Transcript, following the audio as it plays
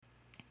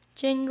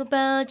jingle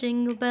bell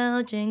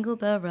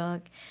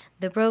rock.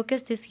 The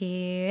broadcast is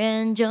here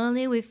and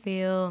jolly we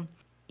feel.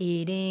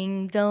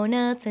 Eating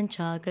donuts and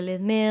chocolate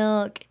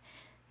milk.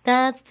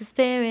 That's the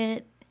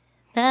spirit.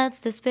 That's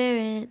the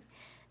spirit.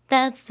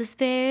 That's the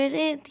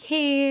spirit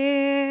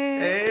here.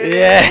 Hey.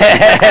 Yeah.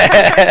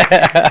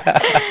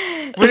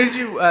 Where did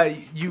you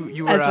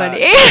you were? That's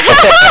funny.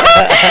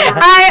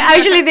 I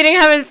actually didn't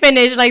have it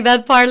finished. Like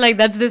that part, like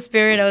that's the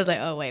spirit. I was like,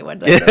 oh wait,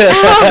 what?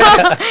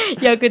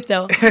 Yeah, I could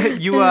tell.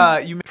 you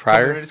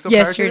Prior?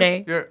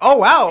 Yesterday. Oh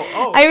wow.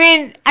 Oh. I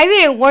mean, I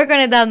didn't work on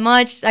it that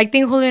much. I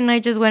think Julio and I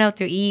just went out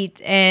to eat,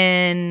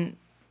 and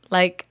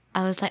like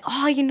I was like,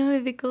 oh,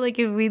 it'd be cool like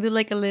if we do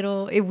like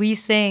if we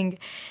sing,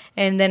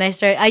 and then I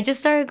just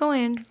started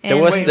going, and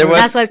There was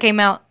that's what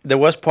came out. There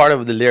was part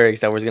of the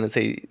lyrics that was gonna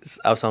say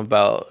something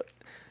about.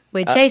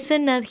 With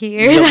Jason not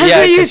here. No, That's yeah,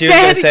 what you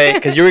said.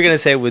 because you were gonna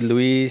say with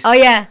Luis. Oh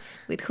yeah,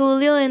 with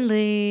Julio and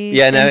Luis.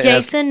 Yeah, and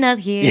Jason not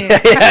here. Yeah.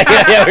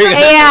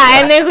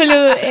 Yeah, and then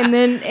Julio, and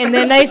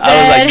then I said, I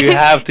was like, you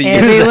have to use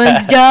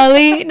everyone's that.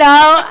 jolly. No,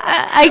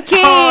 I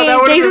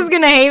can't. Jason's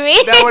gonna hate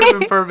me. That would have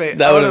been perfect.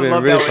 That would have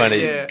been really that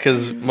funny yeah.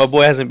 because my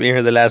boy hasn't been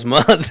here the last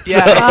month.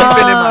 Yeah, so. he's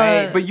been in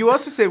my. But you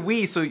also said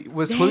we. So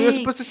was Julio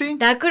supposed to sing?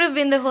 That could have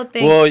been the whole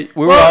thing. Well,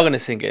 we were all gonna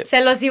sing it. Se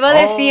los iba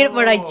a decir,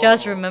 but I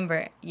just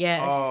remember.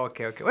 Yes. Oh,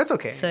 okay. That's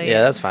okay. So,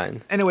 Yeah, that's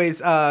fine.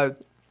 Anyways,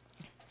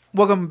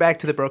 welcome back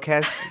to the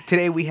broadcast.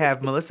 Today we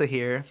have Melissa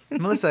here.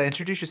 Melissa,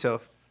 introduce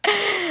yourself.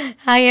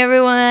 Hi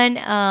everyone.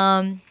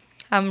 I'm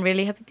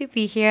really happy to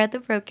be here at the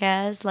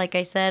broadcast. Like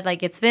I said,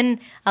 like it's been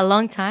a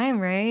long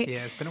time, right?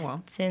 Yeah, it's been a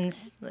while.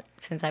 Since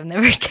I've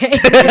never came.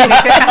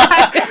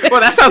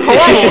 Well, that sounds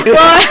horrible.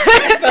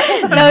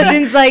 No,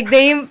 since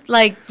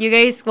you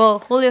guys. Well,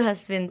 Julio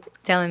has been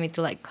telling me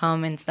to like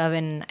come and stuff,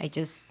 and I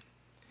just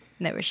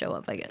never show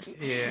up, I guess.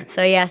 Yeah.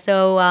 So yeah.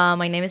 So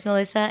my name is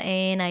Melissa,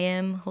 and I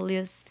am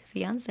Julio's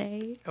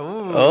fiance.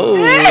 Oh.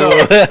 So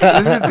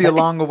this is the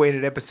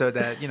long-awaited episode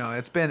that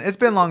it's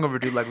been long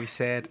overdue, like we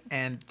said,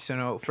 and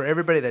so for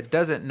everybody that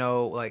doesn't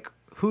know like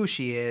who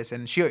she is,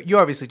 and you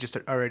obviously just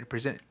already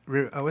what's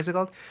it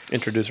called?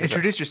 Introduce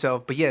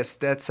yourself. But yes,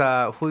 that's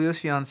Julio's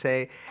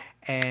fiance,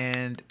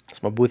 and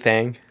it's my boo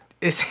thing.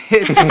 It's a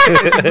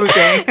boo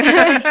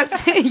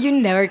thing. You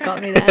never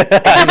called me that.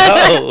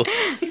 No.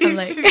 I'm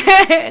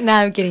like, no,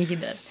 I'm kidding. He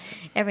does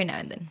every now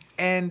and then.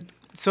 And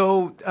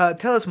so,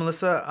 tell us,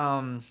 Melissa,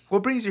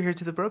 what brings you here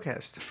to the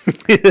broadcast?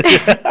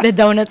 The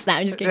donuts. No,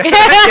 I'm just kidding.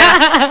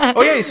 Yeah.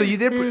 Oh yeah, so you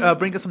did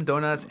bring us some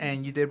donuts,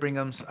 and you did bring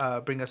us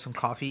some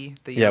coffee.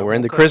 We're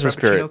in the Christmas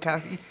spirit.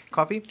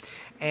 Coffee,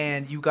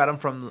 and you got them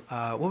from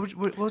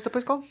what was the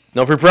place called?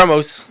 No free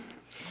promos.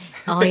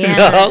 Oh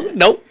yeah.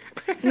 Nope.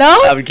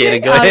 No? I'm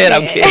kidding. Go ahead.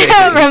 I'm kidding.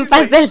 From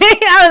Pastelicious.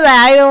 I was like,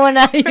 I don't want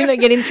to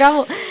get in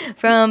trouble.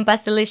 From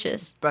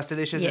Pastelicious.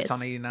 Pastelicious, yes. It's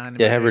on 89. Yeah,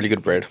 they have really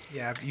good bread.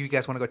 Yeah, if you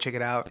guys want to go check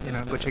it out,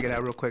 go check it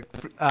out real quick.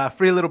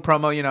 Free little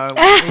promo,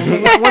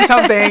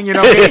 one-time thing, we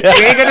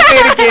ain't going to say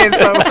it again,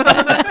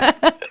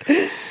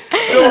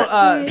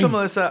 so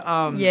Melissa.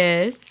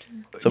 Yes.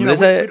 So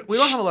Melissa, we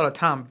don't have a lot of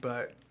time,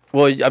 but.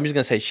 Well, I'm just going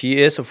to say she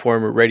is a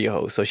former radio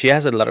host, so she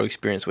has a lot of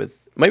experience with,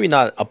 maybe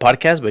not a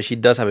podcast, but she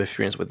does have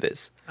experience with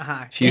this.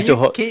 Uh-huh. She used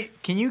to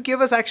Can you give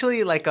us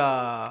actually like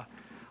the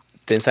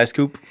inside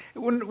scoop?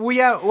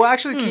 Well,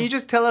 actually, can you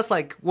just tell us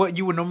like what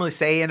you would normally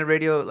say in a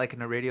radio, like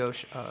in a radio?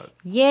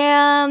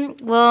 Yeah,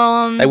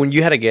 well. Like when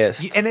you had a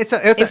guest. And if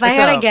I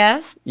had a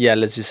guest. Yeah,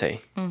 let's just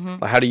say. Mm-hmm.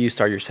 Like, how do you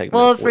start your segment?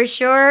 Well, for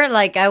sure,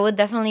 like I would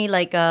definitely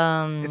like.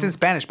 It's in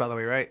Spanish, by the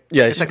way, right?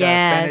 Yeah, it's like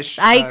a Spanish.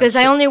 Because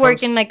I only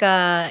work in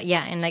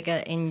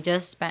in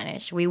just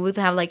Spanish. We would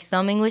have like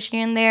some English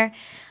here and there.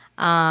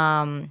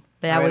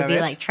 But that would be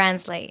like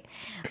translate.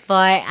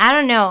 But I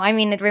don't know. I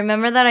mean,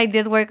 remember that I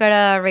did work at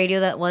a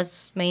radio that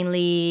was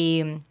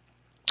mainly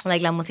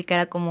like la música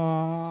era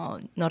como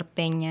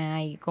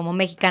norteña y como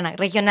mexicana,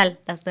 regional.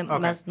 That's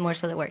more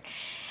so the word.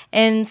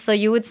 And so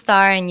you would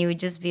start and you would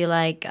just be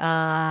like,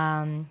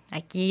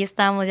 aquí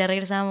estamos, ya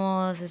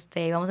regresamos,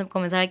 vamos a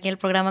comenzar aquí el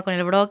programa con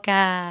el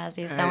broadcast,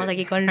 y estamos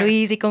aquí con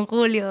Luis y con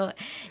Julio.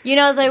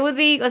 So it would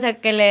be, o sea,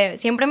 que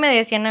siempre me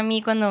decían a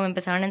mí cuando me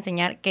empezaron a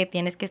enseñar que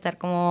tienes que estar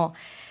como,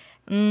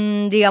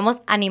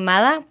 digamos,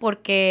 animada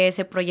porque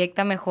se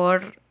proyecta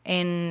mejor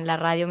en la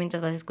radio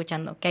mientras vas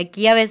escuchando. Que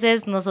aquí a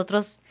veces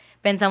nosotros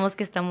pensamos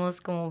que estamos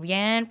como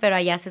bien, pero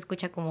allá se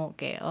escucha como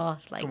que,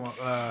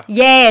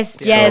 yes,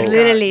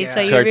 literally. Yeah.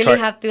 So you really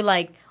have to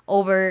like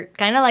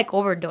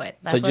overdo it.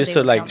 That's so just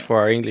to like for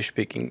our English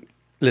speaking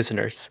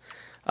listeners,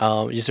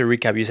 just to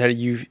recap, you said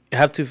you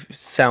have to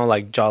sound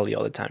like jolly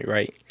all the time,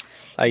 right?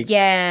 Like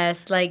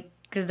yes, like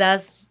because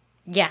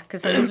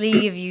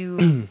obviously if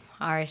you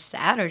are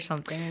sad or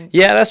something.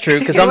 Yeah, that's true.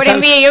 Because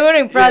sometimes you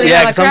wouldn't probably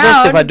have a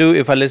sometimes crowd.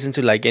 if I listen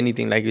to like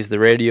anything, like it's the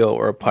radio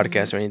or a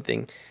podcast or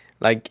anything,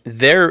 like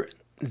their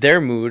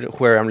mood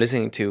where I'm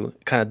listening to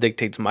kind of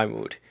dictates my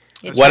mood.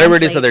 Whatever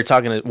it is that they're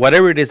talking about.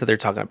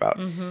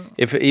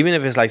 Mm-hmm. Even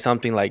if it's like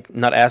something like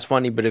not as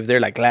funny, but if they're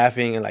like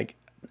laughing and like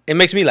it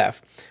makes me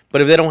laugh.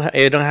 But if they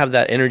don't have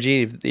that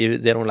energy, if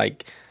they don't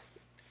like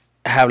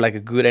have like a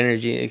good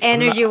energy.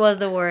 Energy was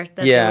the word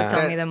that they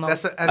told me the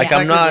most. That's like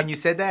exactly when you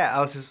said that,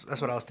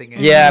 that's what I was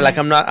thinking. Yeah, like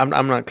I'm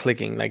not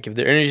clicking. Like if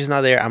the energy's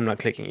not there, I'm not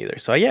clicking either.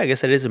 So yeah, I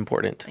guess it is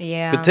important.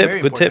 Yeah. Good tip.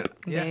 Very good important. tip.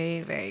 Yeah.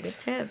 Very, very good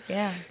tip.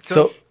 Yeah.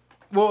 So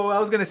well, I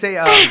was gonna say,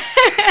 I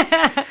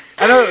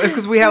know it's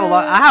because we have a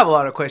lot. I have a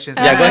lot of questions.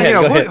 Yeah, go ahead.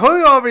 Go ahead.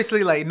 Julio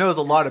obviously like knows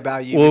a lot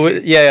about you. Well,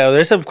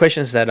 there's some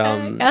questions that I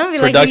don't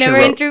feel like you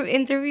never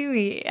interview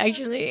me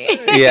actually.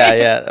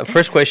 yeah.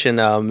 First question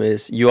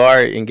is you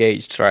are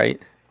engaged, right?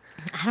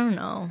 I don't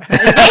know.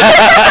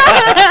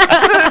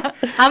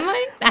 Am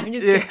I? I'm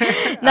just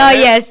kidding. No,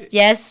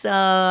 yes.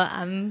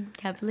 I'm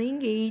happily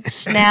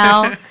engaged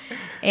now.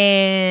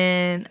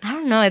 And I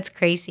don't know, it's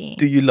crazy.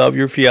 Do you love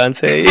your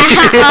fiance?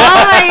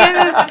 Oh my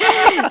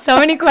goodness. So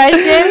many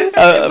questions.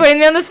 Putting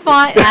me on the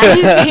spot.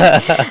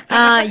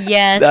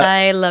 Yes,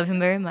 I love him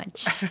very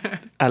much.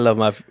 I love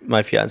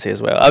my fiance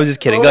as well. I was just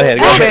kidding. Go ahead.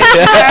 You,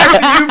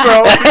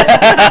 bro.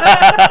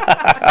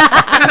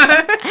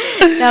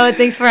 No,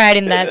 thanks for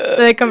adding that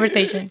to the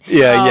conversation.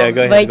 Yeah,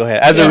 go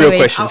ahead. As a real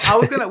question. I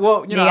was gonna,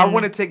 I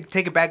want to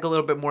take it back a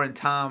little bit more in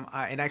time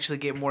and actually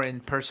get more in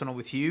personal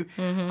with you.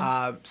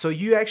 Mm-hmm. So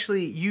you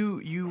actually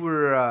you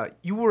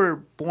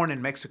were born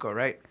in Mexico,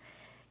 right?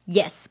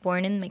 Yes,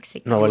 born in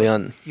Mexico. Nuevo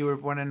León. You were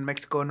born in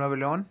Mexico, Nuevo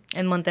León.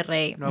 In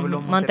Monterrey. Nuevo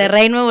León,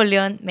 Monterrey, Nuevo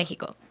León,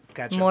 Mexico.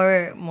 Gotcha.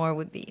 More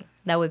would be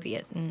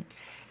it. Mm.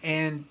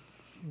 And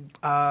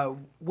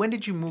when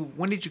did you move?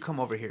 When did you come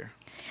over here?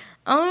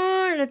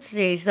 Let's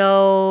see.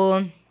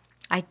 So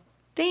I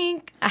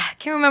think I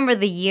can't remember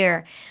the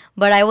year,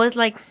 but I was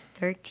like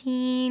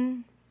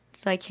 13,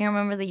 so I can't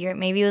remember the year.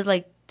 Maybe it was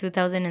like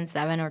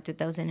 2007 or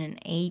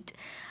 2008.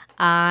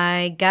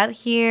 I got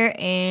here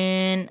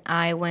and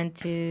I went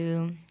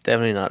to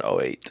Definitely not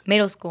 08.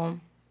 middle school.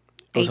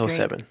 It was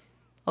 07.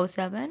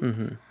 07?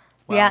 Mm-hmm.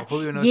 Wow,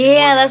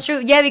 yeah, that's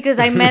true. Yeah, because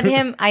I met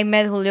him. I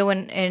met Julio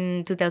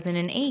in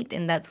 2008,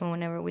 and that's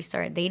whenever we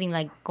started dating,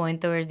 like going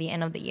towards the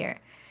end of the year.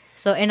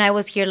 So, and I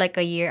was here like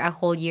a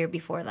whole year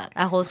before that,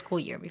 a whole school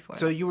year before.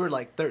 So you were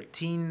like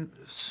 13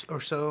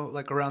 or so,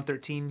 like around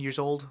 13 years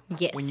old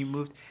when you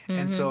moved. Mm-hmm.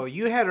 And so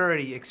you had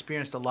already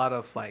experienced a lot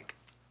of like,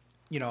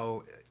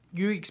 you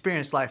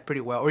experienced life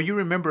pretty well, or you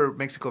remember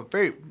Mexico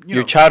very,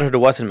 Your childhood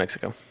was in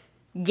Mexico.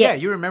 Yes. Yeah,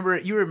 you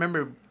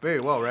remember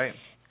very well, right?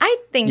 I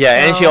think so.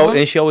 Yeah,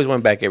 and she always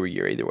went back every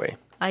year either way.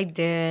 I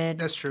did.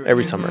 That's true.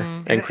 Every summer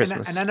and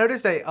Christmas. And I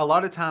noticed that a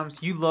lot of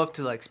times you love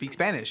to like speak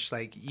Spanish.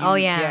 Like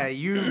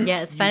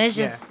Spanish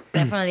is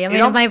definitely. I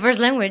mean, it's my first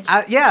language.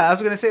 I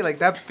was gonna say like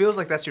that feels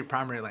like that's your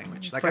primary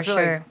language. Like I feel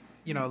like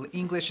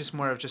English is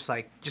more of just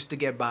to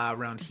get by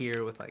around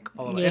here with like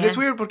all of it. And it's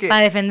weird because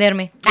para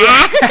defenderme.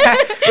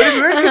 But it's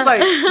weird because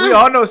like we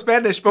all know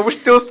Spanish, but we're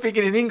still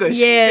speaking in English.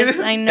 Yes,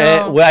 I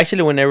know. Well,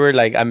 actually, whenever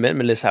like I met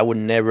Melissa, I would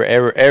never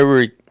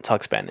ever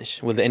talk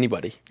Spanish with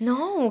anybody.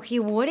 No, he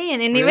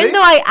wouldn't. And Really? even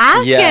though I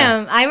asked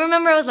him, I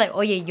remember I was like,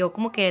 oye, yo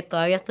como que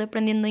todavía estoy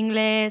aprendiendo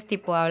inglés,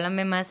 tipo,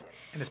 háblame más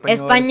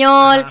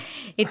español.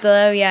 Y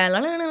todavía,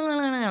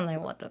 I'm like,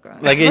 what the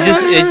crap? Like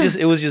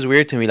it was just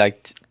weird to me,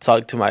 like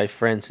talk to my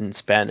friends in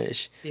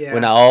Spanish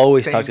when I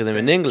always talk to them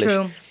in English.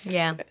 True,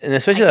 yeah. And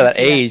especially at that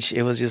age,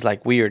 it was just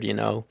like weird,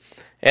 And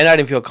I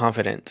didn't feel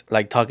confident,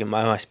 like talking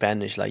my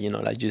Spanish, like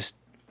like just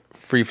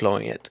free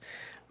flowing it.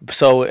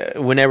 So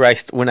whenever I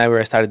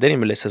started dating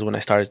Melissa is when I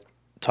started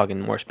talking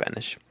more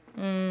Spanish.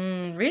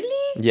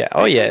 Really? Yeah.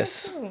 Oh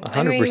yes. 100%.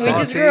 I mean, we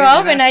just grew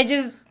up, and I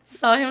just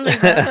saw him like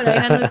that, but I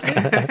had no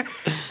clue.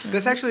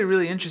 That's actually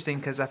really interesting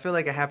because I feel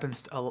like it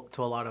happens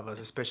to a lot of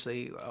us,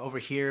 especially over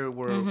here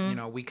where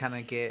we kind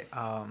of get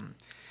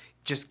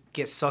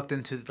sucked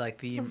into like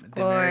the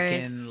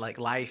American like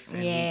life.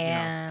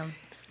 And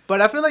but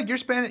I feel like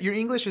your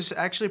English is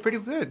actually pretty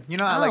good.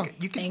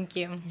 Thank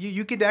you.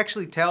 You could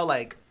actually tell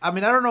like I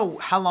mean I don't know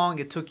how long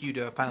it took you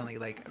to finally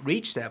like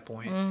reach that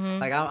point.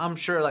 Like I'm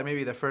sure like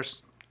maybe the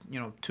first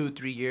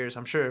 2-3 years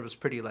I'm sure it was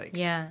pretty like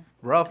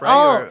rough,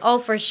 right? Oh,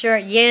 for sure.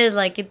 Yes,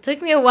 like it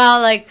took me a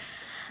while. Like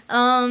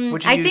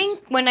I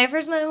think when I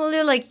first met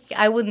Julio, like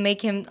I would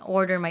make him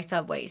order my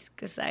Subways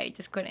because I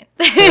just couldn't.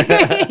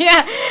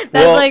 That's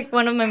like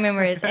one of my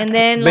memories. And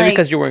then maybe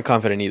because you weren't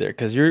confident either,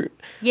 because you're.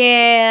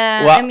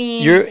 Yeah, well, I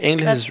mean your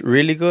English is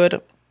really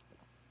good,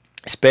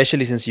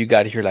 especially since you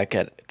got here like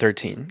at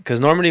 13.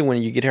 Because normally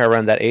when you get here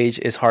around that age,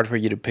 it's hard for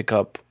you to pick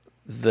up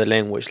the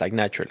language like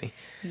naturally.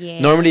 Yeah.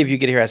 Normally, if you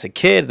get here as a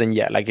kid, then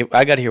like if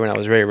I got here when I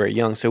was very very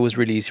young, so it was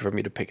really easy for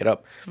me to pick it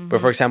up.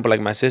 But for example,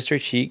 like my sister,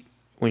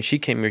 when she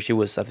came here, she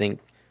was, I think,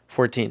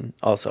 14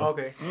 also.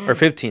 Okay. Or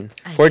 15.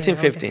 14,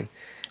 15.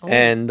 Oh,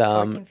 and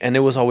 14, and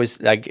it was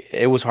always, like,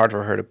 it was hard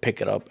for her to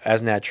pick it up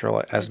as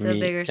natural as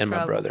me and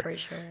my brother. For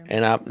sure.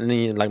 And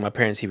like my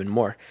parents even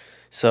more.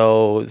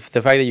 So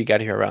the fact that you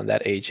got here around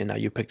that age and now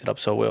you picked it up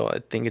so well, I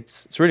think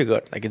it's really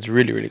good. Like, it's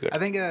really, really good. I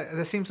think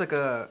that seems like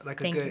a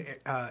good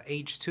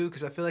age, too,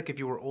 because I feel like if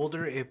you were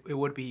older, it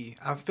would be,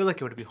 I feel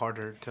like it would be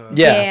harder to.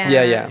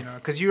 Yeah.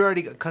 Because you're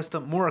already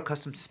more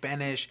accustomed to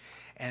Spanish.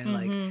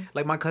 and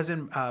like my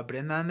cousin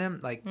Brenda and them,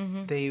 like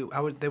they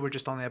were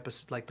just on the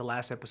episode, like the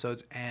last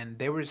episodes, and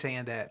they were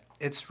saying that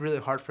it's really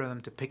hard for them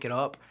to pick it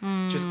up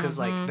just because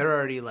like they're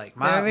already like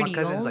my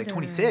cousin's like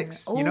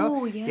 26, you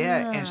know,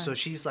 and so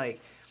she's like.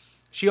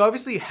 She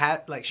obviously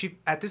had, like, she,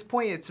 at this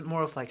point, it's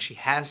more of, like, she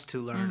has to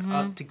learn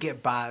up to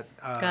get by,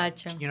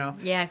 gotcha. You know?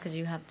 Yeah, because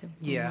you have to.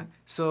 Yeah.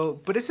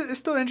 So, but it's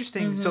still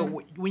interesting.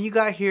 So, when you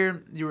got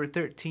here, you were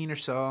 13 or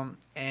so,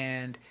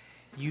 and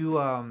you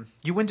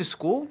went to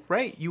school,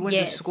 right? You went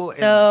to school.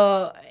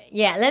 So,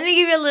 yeah, let me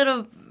give you a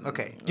little...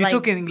 Okay. You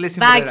took Inglés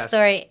sin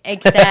backstory.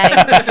 Exactly.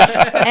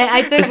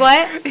 I took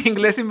what?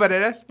 Inglés sin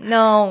barreras?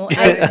 No.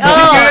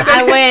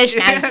 I wish.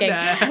 I'm just kidding.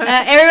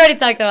 Everybody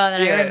talked about that.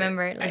 I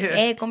remember.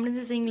 Like, cómprense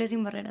ese Inglés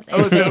sin barreras.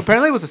 Oh, so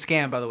apparently it was a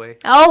scam, by the way.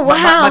 Oh,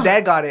 wow. My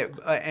dad got it,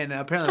 and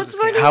apparently it was a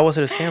scam. How was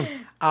it a scam?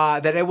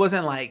 That it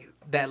wasn't, like,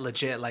 that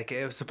legit. Like,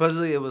 it was supposed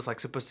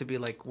to be,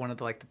 like, one of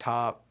the, like, the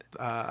top...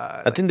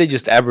 I think they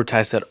just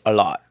advertised it a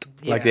lot.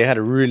 Yeah. Like they had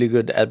a really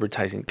good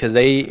advertising because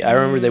I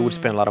remember they would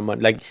spend a lot of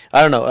money. Like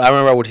I don't know. I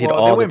remember I would see it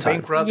all the time. They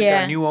went bankrupt. They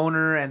got a new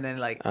owner, and then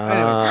like.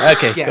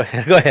 Okay,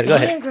 yeah. Go ahead.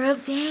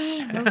 Bankrupt,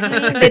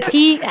 the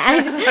tea.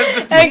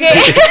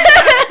 Okay.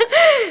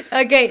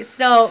 Okay.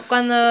 So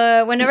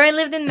whenever I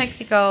lived in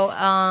Mexico,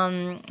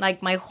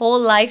 like my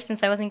whole life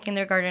since I was in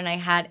kindergarten, I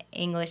had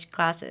English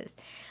classes.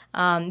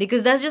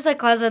 Because that's just a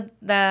class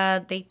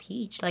that they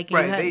teach. Like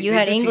you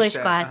had English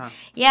class.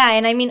 Yeah,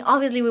 and I mean,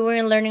 obviously we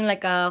weren't learning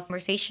like a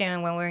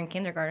conversation when we were in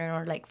kindergarten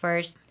or like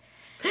first.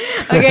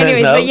 Okay,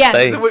 anyways, but yeah.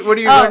 So what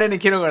are you learning in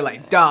kindergarten?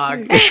 Like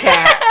dog,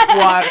 cat,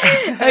 what?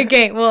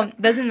 Okay, well,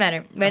 doesn't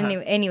matter. But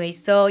anyway,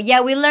 so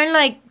yeah, we learned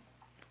like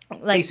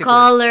basic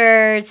colors,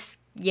 words.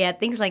 Yeah,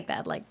 things like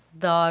that, like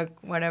dog,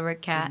 whatever,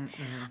 cat.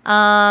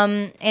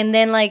 And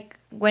then like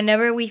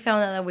whenever we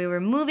found out that we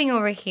were moving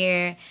over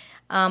here.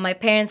 My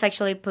parents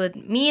actually put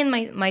me and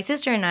my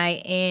sister and I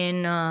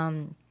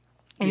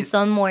in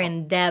some more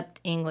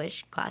in-depth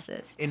English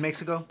classes. In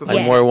Mexico? Before?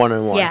 Like more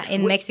one-on-one? Yeah,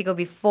 in Mexico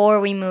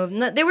before we moved.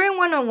 No, they were in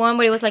one-on-one,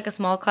 but it was like a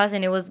small class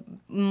and it was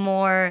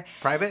more...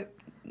 Private?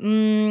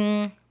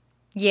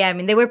 Yeah, I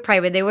mean, they were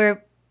private. They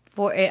were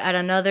at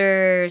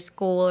another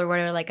school or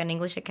whatever, like an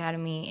English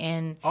academy.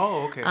 And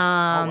oh, okay.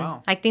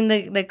 Wow. I think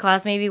the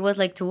class maybe was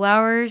like 2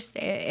 hours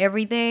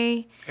every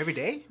day. Every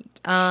day?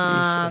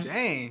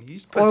 Dang, you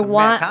put some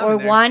mad time in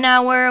there. 1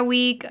 hour a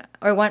week,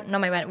 or 1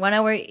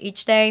 hour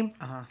each day.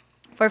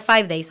 For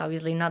 5 days,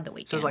 obviously, not the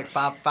weekend. So it's like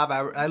 5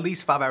 hours, at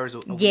least 5 hours a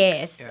week.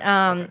 Yes.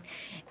 Yeah.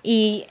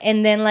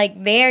 And then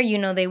like there, you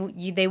know, they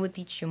would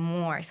teach you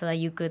more so that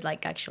you could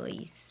like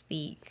actually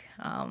speak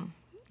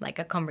like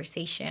a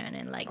conversation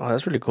and like. Oh,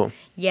 that's really cool.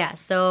 Yeah.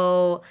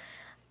 So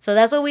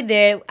that's what we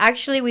did.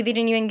 Actually, we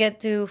didn't even get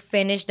to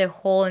finish the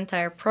whole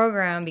entire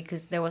program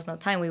because there was no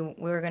time. We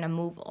were gonna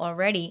move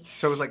already.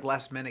 So it was like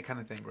last minute kind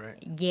of thing, right?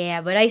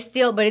 Yeah, but it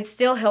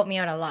still helped me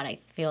out a lot. I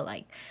feel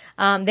like.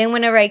 Then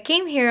whenever I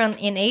came here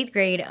in 8th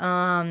grade,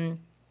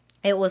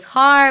 it was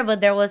hard,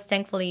 but there was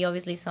thankfully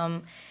obviously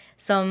some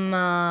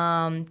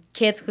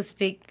kids who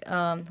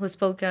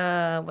spoke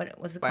what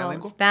was it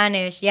bilingual? Called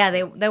Spanish. Yeah,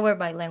 they were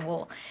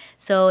bilingual,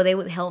 so they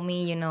would help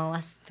me, you know,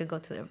 as to go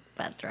to the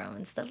bathroom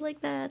and stuff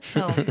like that.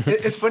 So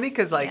it's funny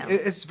because like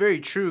it's very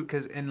true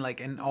because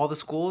in all the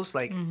schools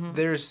like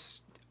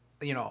there's.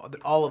 You know,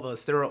 all of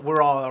us,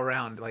 we're all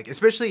around, like,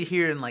 especially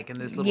here in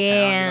this little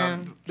town,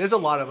 you know, there's a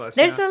lot of us.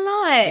 There's a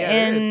lot. Yeah,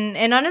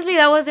 and honestly,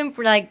 that wasn't,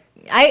 like,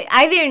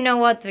 I didn't know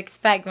what to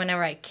expect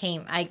whenever I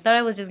came. I thought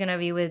I was just going to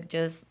be with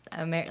just,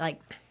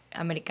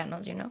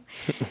 Americanos, you know?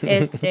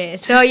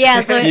 So, yeah.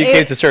 So you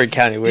came to Surrey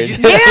County, where yeah,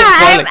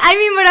 I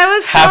mean, but I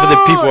was half of the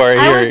people are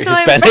here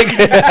Hispanic.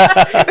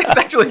 It's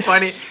actually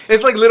funny.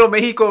 It's like little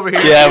Mexico over here.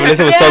 Yeah,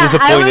 Melissa was so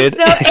disappointed.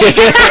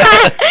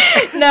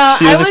 No,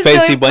 she was expecting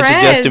to see a bunch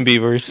of Justin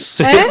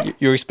Biebers.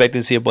 You were expecting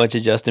to see a bunch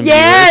of Justin Biebers.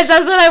 Yes,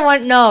 that's what I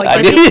want. No,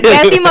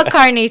 Jesse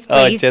McCartney's,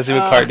 please. Oh, Jesse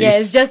McCartney's.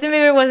 Yes, Justin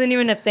Bieber wasn't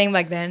even a thing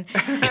back then.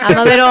 I'm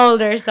a little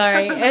older,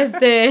 sorry.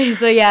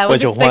 So yeah, I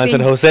was bunch of Juans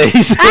and Jose's.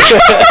 She's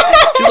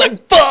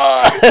like,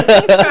 fuck!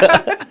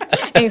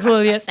 And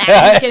Julio's. I'm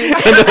just kidding.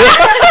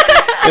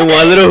 And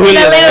one little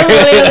Julio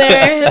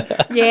there.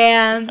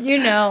 Yeah, you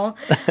know.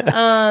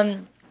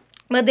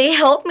 But they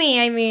helped me.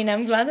 I mean,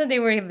 I'm glad that they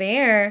were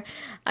there.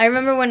 I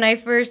remember when I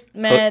first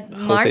met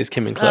Jose's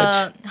came in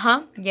clutch.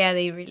 Yeah,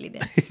 they really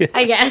did.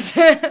 I guess.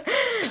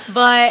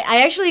 But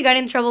I actually got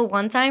in trouble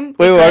one time.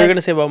 Wait, what were you going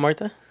to say about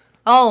Marta?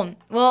 Oh,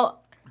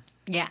 well,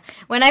 yeah.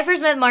 When I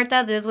first met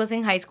Marta, this was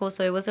in high school,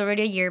 so it was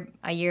already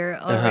a year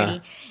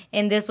already.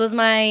 And this was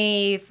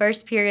my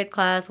first period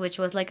class, which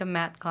was like a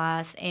math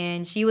class,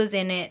 and she was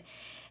in it.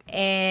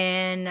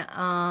 And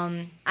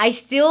I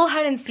still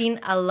hadn't seen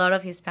a lot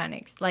of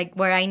Hispanics, like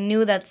where I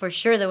knew that for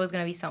sure there was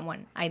gonna be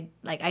someone. I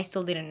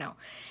still didn't know.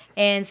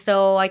 And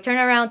so I turned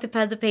around to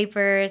pass the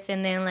papers,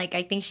 and then like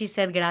I think she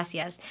said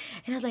gracias,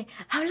 and I was like,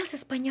 "Hablas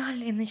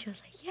español?" And then she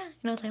was like, "Yeah,"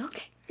 and I was like,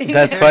 "Okay."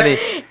 That's funny.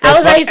 I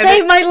was like,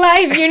 "Saved my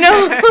life," you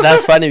know.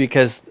 That's funny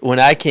because when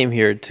I came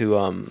here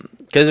to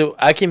because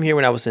I came here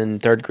when I was in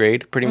 3rd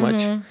grade, pretty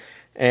much.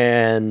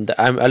 And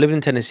I lived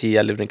in Tennessee.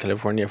 I lived in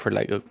California for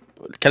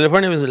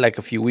California was like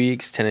a few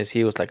weeks.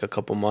 Tennessee was like a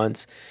couple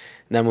months.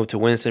 And I moved to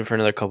Winston for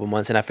another couple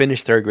months. And I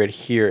finished third grade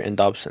here in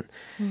Dobson.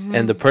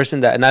 And the person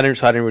that,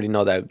 so I didn't really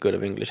know that good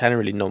of English. I didn't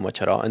really know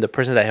much at all. And the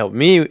person that helped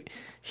me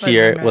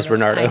here was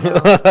Bernardo.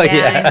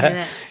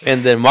 Yeah.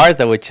 And then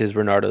Martha, which is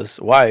Bernardo's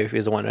wife,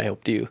 is the one that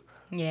helped you.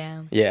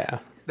 Yeah. Yeah.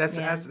 That's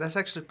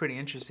actually pretty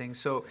interesting.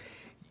 So,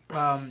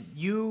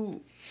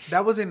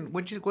 that was in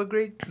what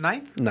grade?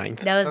 Ninth.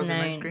 That was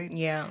ninth grade.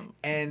 Yeah.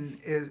 And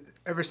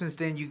ever since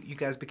then, you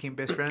guys became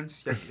best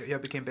friends. Y'all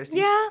became besties.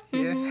 Yeah.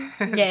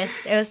 Mm-hmm. Yes,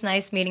 it was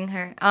nice meeting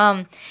her.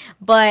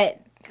 But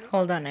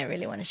hold on, I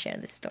really want to share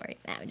this story.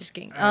 Nah, I'm just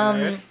kidding.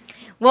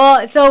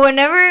 Well, so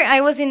whenever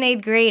I was in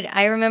 8th grade,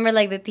 I remember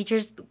like the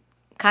teachers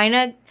kind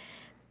of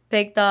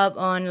picked up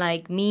on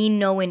like me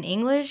knowing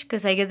English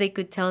because I guess they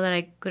could tell that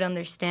I could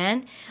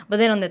understand. But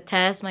then on the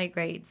test, my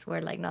grades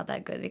were like not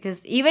that good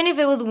because even if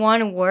it was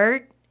one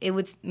word, it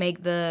would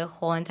make the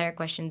whole entire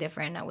question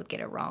different. I would get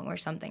it wrong or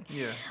something.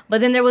 Yeah.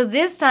 But then there was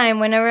this time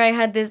whenever I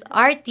had this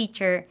art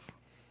teacher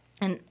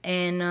and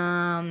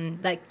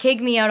like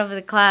kicked me out of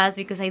the class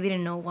because I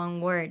didn't know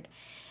one word.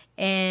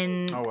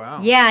 And oh, wow.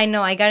 Yeah, I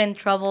know. I got in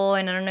trouble,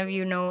 and I don't know if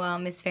you know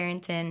Miss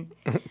Farrington.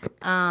 You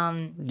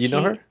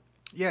know her?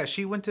 Yeah,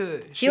 she went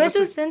to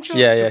Central.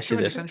 Yeah, she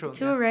went to Central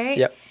too, right?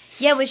 Yep.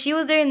 Yeah, but she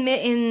was there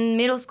in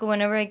middle school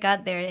whenever I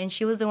got there, and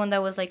she was the one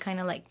that was like kind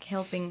of like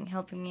helping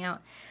me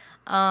out.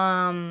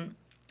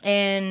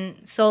 And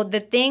so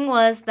the thing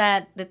was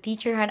that the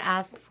teacher had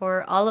asked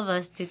for all of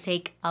us to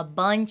take a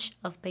bunch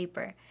of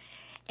paper.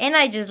 And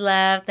I just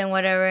left and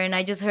whatever, and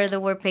I just heard the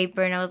word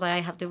paper, and I was like, I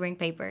have to bring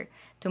paper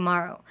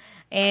tomorrow.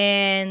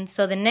 And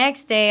so the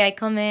next day I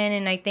come in,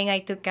 and I think I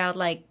took out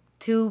like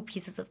 2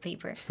 pieces of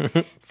paper.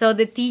 So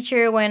the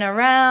teacher went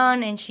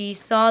around, and she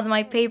saw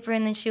my paper,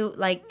 and then she,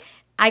 like,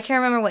 I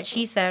can't remember what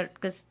she said,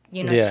 because,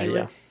 you know, she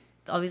was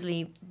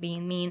obviously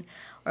being mean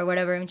or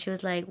whatever, and she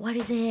was like, what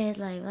is this?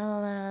 Like, blah, blah,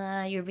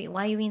 blah, blah.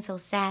 Why are you being so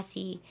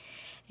sassy?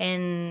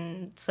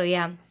 And so,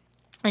 yeah.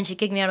 And she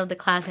kicked me out of the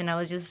class, and I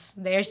was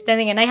just there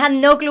standing, and I had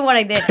no clue what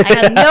I did. I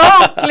had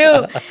no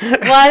clue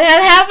what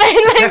had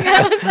happened. Like,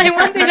 I was like,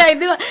 what did I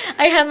do?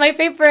 I had my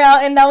paper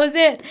out, and that was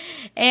it.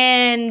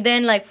 And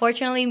then, like,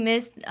 fortunately,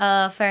 Miss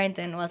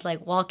Farrington was,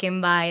 like,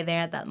 walking by there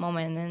at that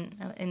moment,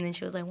 and then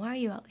she was like, why are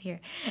you out here?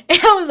 And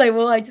I was like,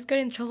 well, I just got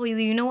in trouble. Do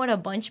you know what a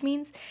bunch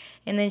means?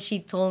 And then she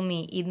told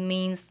me it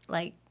means,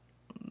 like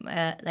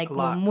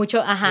como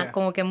mucho,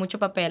 como que mucho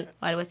papel,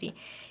 o algo así.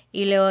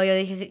 Y luego yo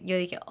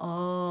dije,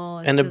 oh.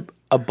 And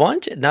a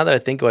bunch, now that I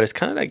think about it, it's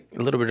kind of like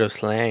a little bit of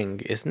slang,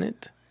 isn't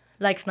it?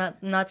 Like it's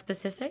not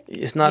specific?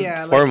 It's not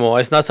formal.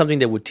 It's not something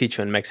they would teach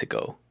you in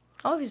Mexico.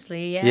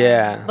 Obviously, yeah.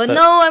 Yeah. But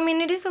no, I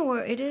mean, it is a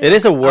word. It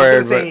is a word. I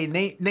was going to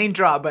say name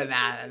drop, but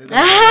nah.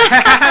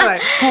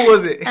 Like, who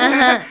was it?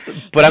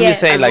 But I'm just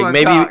saying, like,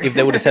 maybe if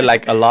they would have said,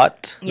 like, a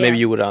lot, maybe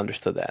you would have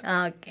understood that.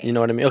 Okay. You know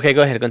what I mean? Okay,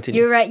 go ahead.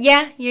 Continue. You're right.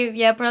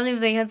 Yeah, probably if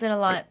they had said a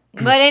lot.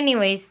 But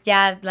anyways,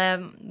 yeah,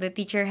 the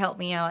teacher helped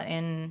me out,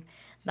 and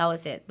that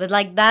was it. But,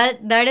 like,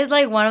 that is,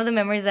 like, one of the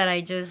memories that I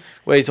just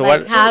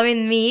have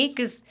in me,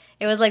 because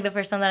it was, like, the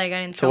first time that I got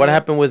in trouble. So what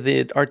happened with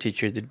the art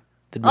teacher?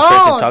 Did Miss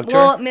Farrington talk to her?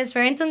 Well, Miss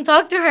Farrington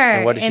talked to her.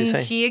 And what did she say?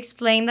 And she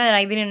explained that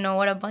I didn't know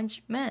what a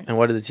bunch meant. And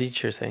what did the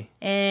teacher say?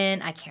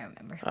 And I can't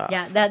remember.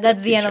 Yeah,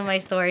 that's the end of my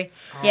story.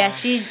 Yeah,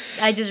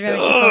 I just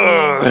remember she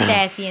called me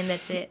sassy, and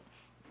that's it.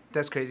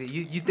 That's crazy.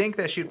 You think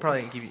that she'd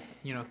probably give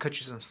you, cut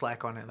you some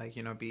slack on it, like,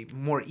 be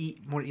more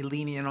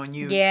lenient on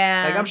you.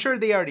 Yeah. Like, I'm sure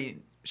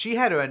she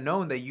had to have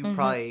known that you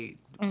probably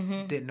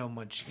didn't know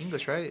much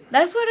English, right?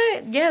 That's what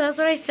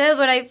I said,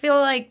 but I feel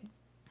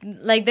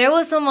like there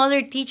was some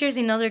other teachers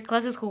in other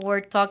classes who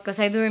were talking, because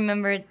I do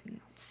remember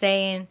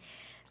saying,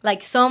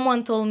 like,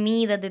 someone told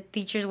me that the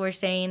teachers were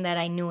saying that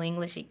I knew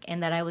English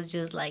and that I was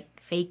just, like,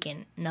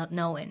 faking, not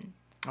knowing.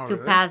 To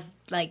really? Pass,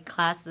 like,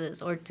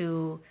 classes or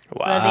to...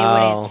 Wow. So that they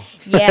wouldn't...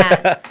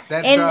 Yeah.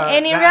 That's,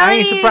 and in reality... I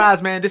ain't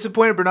surprised, man.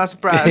 Disappointed, but not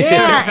surprised.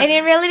 Yeah, and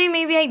in reality,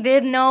 maybe I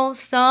did know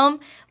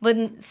some,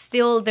 but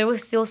still, there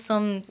was still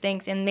some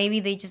things, and maybe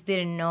they just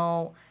didn't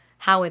know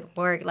how it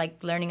worked, like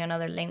learning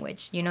another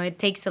language. It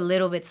takes a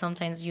little bit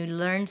sometimes. You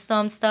learn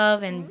some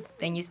stuff, and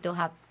then you still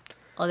have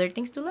other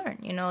things to learn,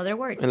 other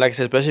words. And like I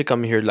said, especially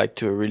coming here, like,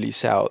 to the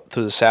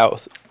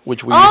south,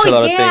 which we use a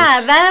lot of things. Oh,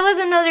 yeah, that was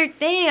another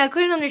thing. I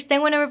couldn't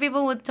understand whenever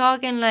people would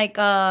talk in, like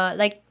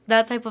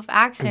that type of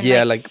accent.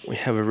 Yeah, like we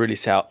have a really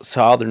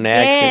southern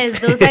accent.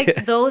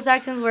 Yes, those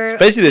accents were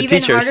especially the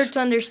even teachers. Harder to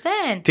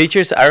understand.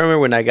 Teachers, I remember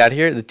when I got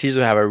here, the teachers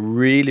would have a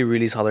really,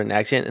 really southern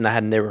accent, and I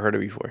had never heard it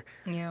before.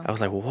 Yeah. I was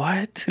like,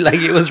 what? Like,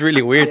 it was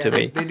really weird to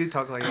me. They do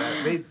talk like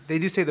that. They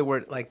do say the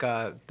word, like,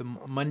 the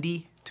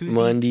Monday.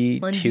 Tuesday. Monday,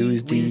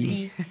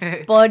 Tuesday.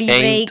 Potty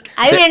break.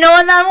 I didn't know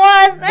what that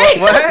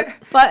was.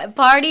 What?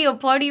 Potty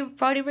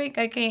break?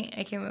 I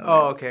can't remember.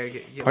 Oh,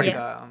 okay. Yeah,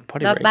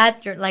 potty break.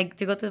 Bathroom, like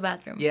to go to the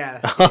bathroom. Yeah.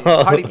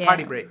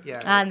 Potty break.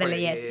 Yeah. Andale,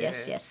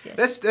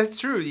 yes. That's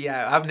true.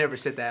 Yeah, I've never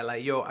said that.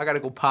 Like, yo, I gotta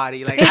go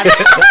potty. Like, you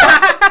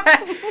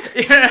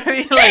know what I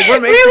mean? Like, we're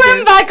Mexican. We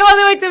went back all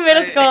the way to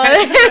middle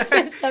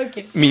school.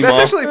 Okay. That's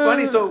actually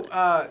funny. So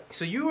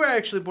you were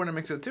actually born in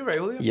Mexico too, right,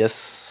 Julio?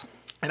 Yes.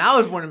 And I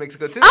was born in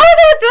Mexico too. I was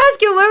about to ask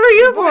you, where were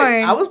you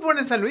born? I was born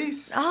in San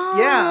Luis. Oh.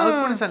 Yeah, I was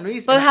born in San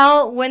Luis.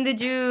 But when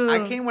did you? I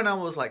came when I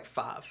was like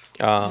 5.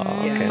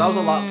 Okay. Yeah, so I was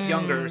a lot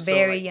younger.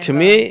 Very young. To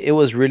me, it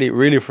was really,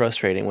 really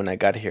frustrating when I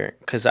got here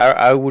because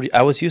I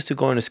was used to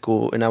going to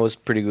school and I was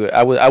pretty good.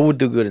 I would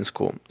do good in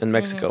school in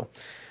Mexico.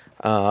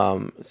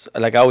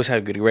 Like I always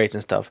had good grades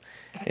and stuff.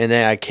 And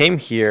then I came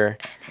here,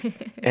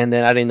 and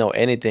then I didn't know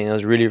anything. I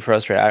was really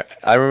frustrated.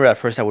 I remember at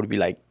first I would be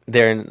like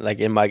there,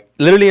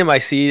 literally in my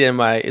seat and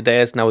my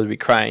desk, and I would be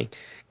crying,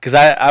 because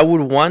I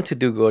would want to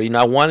do good.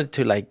 I wanted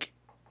to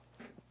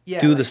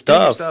do the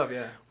stuff.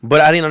 Yeah. But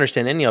I didn't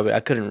understand any of it.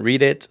 I couldn't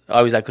read it.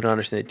 Obviously, I couldn't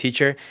understand the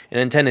teacher. And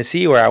in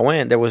Tennessee, where I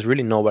went, there was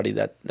really nobody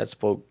that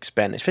spoke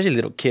Spanish, especially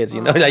little kids.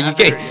 You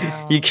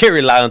can't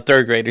rely on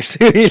third graders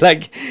to be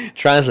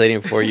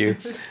translating for you.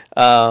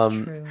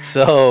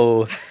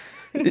 So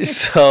you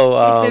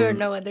never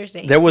know what they're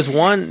saying. There was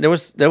one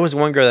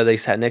girl that they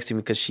sat next to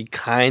me because she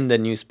kind of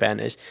knew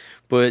Spanish,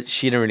 but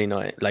she didn't really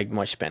know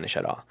much Spanish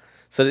at all.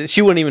 So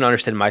she wouldn't even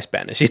understand my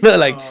Spanish.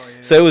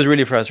 So it was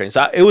really frustrating.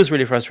 So it was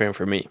really frustrating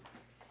for me.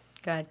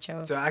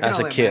 Gotcha. So I can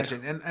only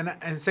imagine,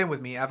 and same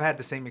with me. I've had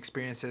the same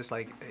experiences,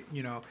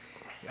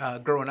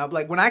 growing up.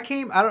 Like when I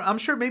came, I'm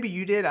sure maybe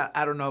you did.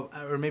 I don't know,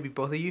 or maybe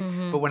both of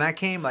you. But when I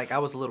came, I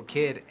was a little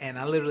kid, and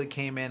I literally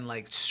came in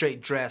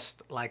straight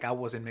dressed like I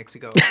was in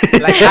Mexico.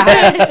 I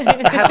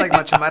had my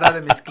chamara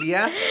de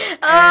mezclilla.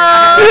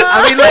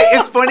 I mean,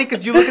 it's funny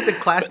because you look at the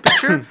class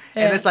picture,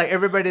 and it's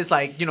everybody's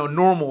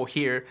normal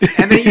here,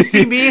 and then you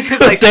see me, and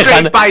it's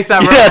straight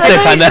paisa, bro.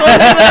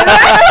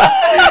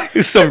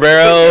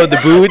 Sombrero, the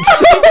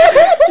boots.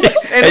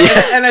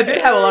 And I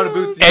did have a lot of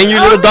boots. And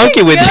your little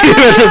donkey with you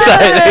on the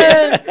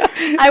side.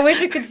 I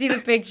wish we could see the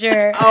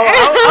picture.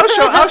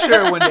 I'll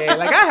share it one day.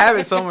 I have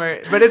it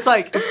somewhere. But it's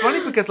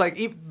funny because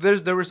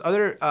there was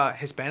other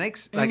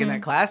Hispanics in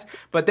that class,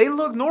 but they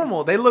look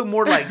normal. They look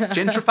more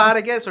gentrified,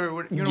 I guess,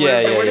 or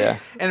yeah.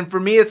 And for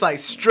me, it's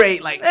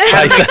straight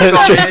paisa,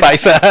 straight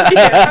paisa.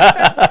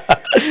 Yeah.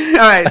 All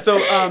right, so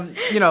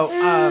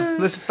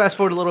let's just fast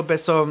forward a little bit.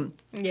 So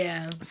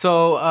yeah.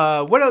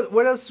 So what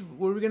else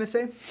were we gonna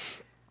say?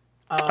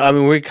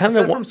 We're kind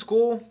of from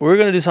school. We're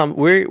gonna do some.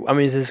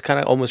 This is kind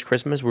of almost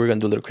Christmas. We're gonna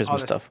do a little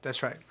Christmas stuff.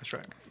 That's right.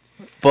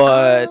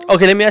 But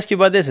okay, let me ask you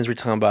about this since we're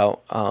talking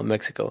about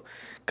Mexico.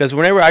 Because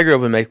whenever I grew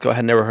up in Mexico, I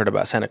had never heard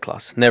about Santa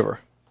Claus. Never.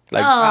 Me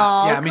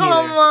neither.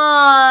 Come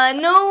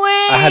on, no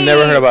way. I had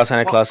never heard about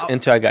Santa Claus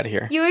until I got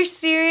here. You were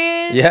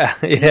serious? Yeah.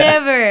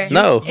 Never.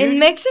 No. In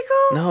Mexico?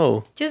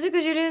 No. Just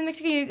because you live in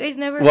Mexico, you guys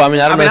never. Well,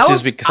 I don't know. It's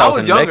just because I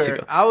was in younger.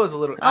 Mexico. I was a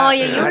little. Oh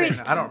yeah, you were.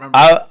 I don't remember.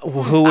 I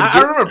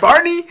remember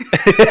Barney.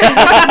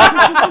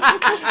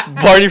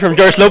 Barney from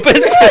George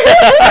Lopez.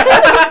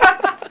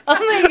 Oh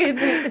my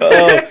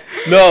goodness.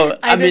 No,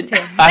 I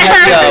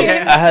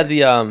had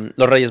the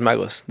Los Reyes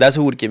Magos. That's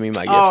who would give me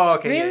my gifts. Oh,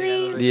 okay.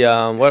 Really?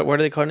 Yeah, what are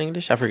they called in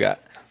English? I forgot.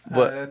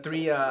 But the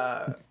three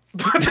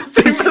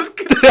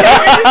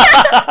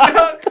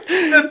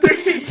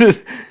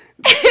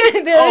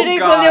The other day,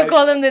 Julio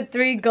called them the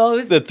three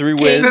ghosts. The three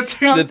wizards.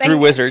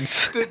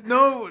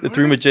 The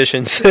three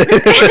magicians. What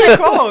are they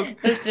called?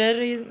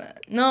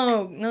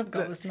 No, not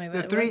ghosts. My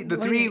bad. The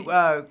three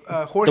horsemen.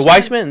 The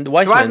wise men. The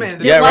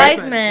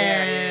wise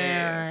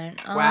man.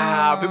 Yeah.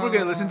 Wow, people are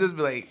gonna listen to this and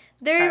be like.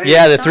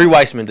 The three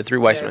wise men. The three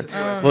wise men.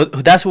 Well,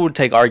 that's who would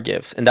take our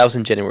gifts, and that was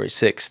in January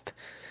 6th.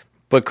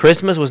 But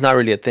Christmas was not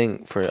really a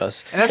thing for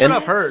us. And that's what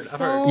I've heard.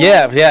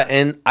 Yeah,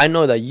 and I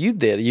know that you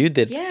did. You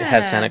did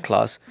have Santa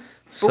Claus.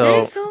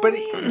 But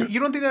you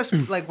don't think that's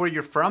where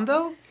you're from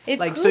though? It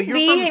could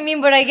be.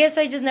 But I guess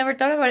I just never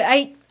thought about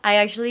it. I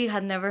actually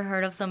had never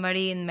heard of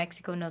somebody in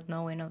Mexico not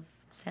knowing of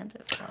Santa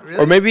Claus. Really?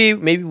 Or maybe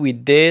we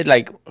did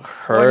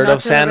heard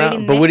of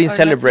Santa, but we didn't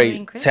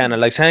celebrate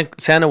Santa.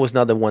 Santa was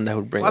not the one that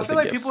would bring us the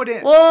gifts. People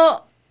didn't.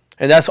 Well,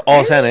 and that's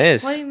all Santa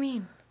is. What do you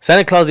mean?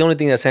 Santa Claus, the only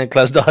thing that Santa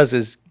Claus does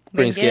is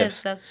brings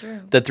gifts. That's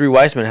true. The three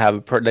wise men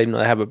have they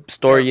have a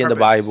story in the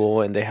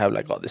Bible, and they have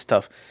all this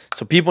stuff.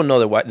 So people know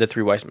the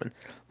three wise men.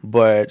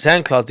 But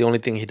Santa Claus, the only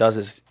thing he does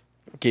is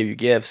give you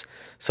gifts.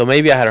 So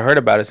maybe I had heard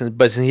about it,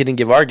 but since he didn't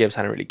give our gifts,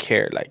 I didn't really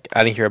care.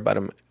 I didn't hear about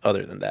him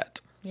other than that.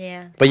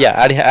 Yeah. But yeah,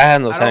 I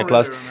had no Santa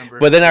Claus. Really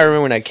but then I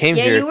remember when I came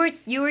here. Yeah,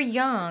 you were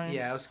young.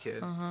 Yeah, I was a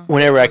kid.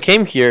 Whenever I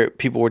came here,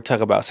 people would talk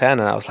about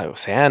Santa, and I was like,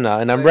 Santa.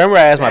 And I remember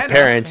I asked my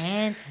parents.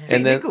 Santa.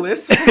 St.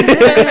 Nicholas.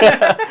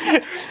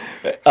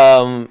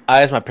 I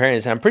asked my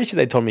parents, and I'm pretty sure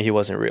they told me he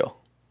wasn't real.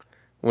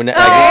 When yeah.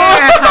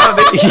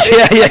 Just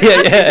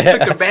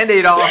took the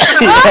Band-Aid off. Oh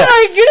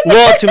my goodness.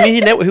 Well, to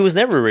me, he was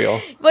never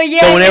real. But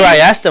yeah. So whenever I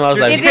asked him, I was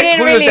like,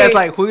 Julio's dad's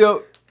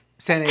Julio,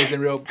 Santa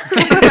isn't real.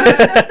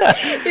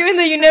 Even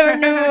though you never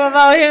knew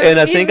about him. And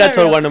I think I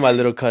told one of my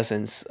little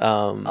cousins.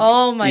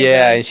 Oh my god.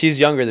 Yeah, and she's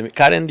younger than me.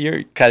 Karen,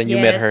 you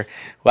met her.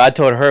 Well, I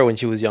told her when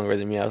she was younger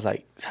than me. I was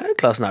like, Santa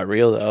Claus not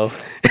real though.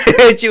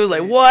 And she was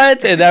like,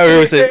 what? And that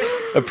was a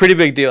pretty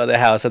big deal at the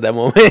house at that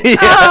moment.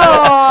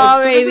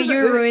 Oh, baby,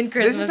 you ruined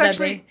Christmas. This is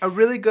actually a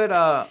really good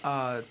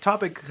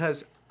topic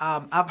because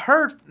I've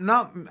heard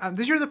not.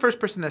 This you're the first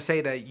person to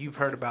say that you've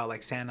heard about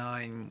like Santa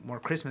and more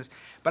Christmas,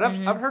 but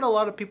I've heard a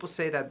lot of people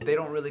say that they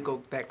don't really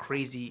go that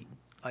crazy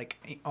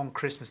like on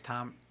Christmas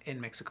time in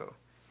Mexico.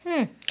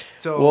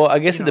 So well, I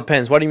guess it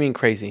depends. What do you mean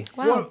crazy?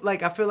 Wow. Well,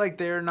 like I feel like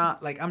they're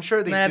not like I'm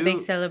sure they not do a big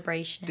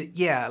celebration.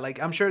 Yeah,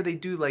 like I'm sure they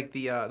do like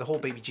the whole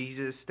baby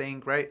Jesus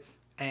thing, right?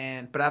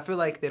 But I feel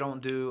like they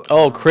don't do.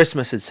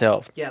 Christmas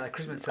itself. Yeah, like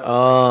Christmas itself.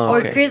 Oh,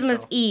 or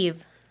Christmas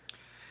Eve.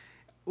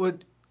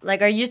 Would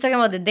Like, are you just talking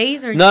about the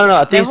days or No.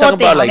 I think he's talking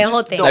about like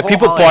the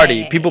people whole party.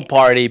 holiday. People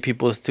party.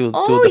 People still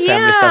Oh, do the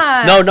family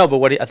yeah. stuff. No,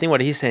 but I think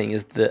what he's saying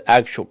is the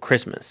actual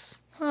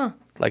Christmas. Huh.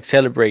 Like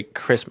celebrate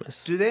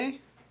Christmas. do they?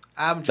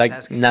 I'm just Like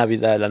asking.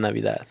 Navidad, la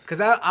Navidad.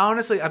 Because I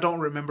honestly I don't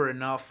remember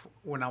enough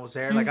when I was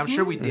there. Like I'm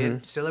sure we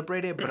did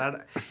celebrate it, but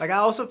I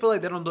also feel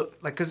like they don't do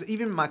like because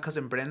even my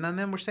cousin Brenda and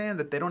them were saying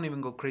that they don't even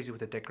go crazy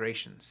with the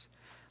decorations.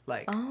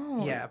 Like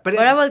yeah, but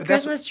what about that's-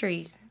 Christmas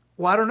trees?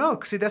 Well, I don't know.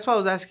 See, that's why I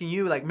was asking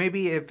you. Like,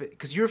 maybe if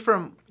because you're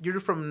from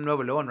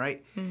Nuevo León, right?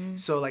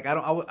 So like, I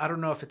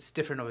don't know if it's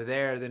different over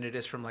there than it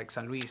is from like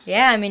San Luis.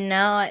 Yeah, I mean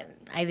now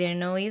I didn't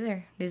know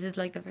either. This is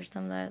like the first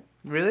time that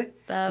Really?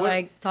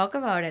 I talk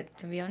about it.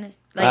 To be honest,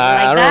 like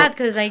I don't- that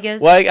because I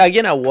guess. Well,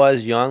 again, I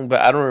was young,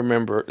 but I don't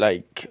remember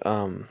like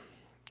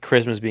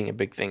Christmas being a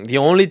big thing. The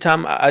only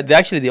time,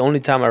 the only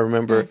time I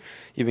remember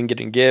even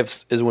getting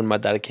gifts is when my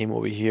dad came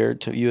over here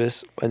to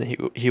US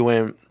and he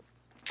went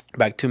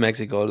back to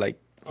Mexico. Like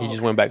he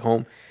just went back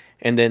home,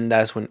 and then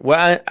that's when.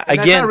 Well,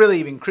 That's not really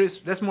even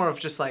Christmas. That's more of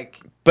just like.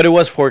 But it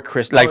was for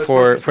Christmas, like it's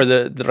for for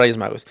the Reyes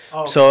Magos.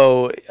 Oh,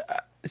 okay.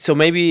 So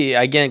maybe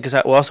again, because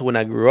also when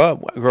I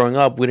growing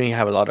up, we didn't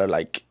have a lot of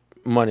like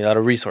money, a lot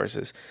of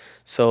resources.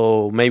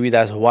 So maybe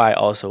that's why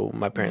also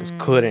my parents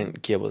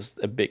couldn't give us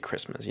a big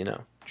Christmas.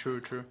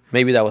 True.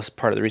 Maybe that was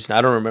part of the reason.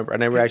 I don't remember. I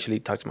never actually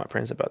talked to my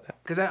parents about that.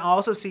 Because I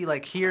also see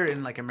like here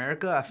in like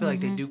America, I feel like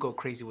they do go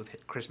crazy with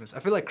Christmas. I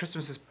feel like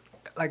Christmas is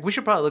like we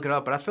should probably look it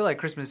up, but I feel like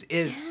Christmas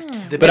is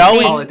the But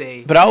biggest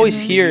holiday. But I always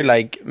hear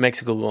like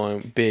Mexico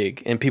going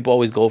big, and people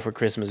always go for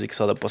Christmas because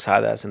of the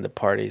posadas and the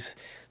parties.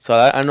 So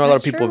I know a lot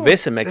of That's people true.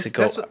 visit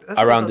Mexico That's what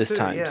I around thought this too,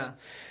 times. yeah.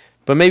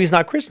 But maybe it's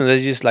not Christmas.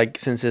 It's just like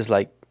since it's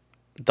like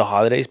the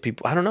holidays,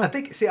 people. I don't know.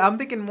 I'm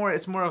thinking more.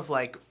 It's more of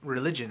like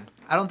religion.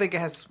 I don't think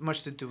it has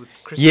much to do with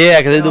Christmas. Yeah,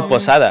 because they do itself.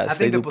 posadas. I They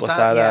think do the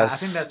posadas. Yeah, I posadas.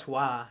 think that's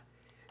why.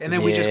 And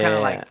then we just kind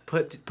of Yeah. like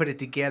put it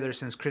together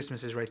since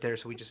Christmas is right there.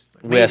 So we just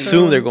We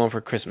assume they're going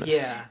for Christmas.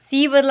 Yeah.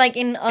 See, but like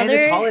in And other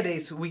it's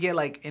holidays. We get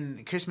like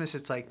in Christmas,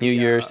 it's like New the,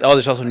 Year's.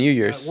 There's also New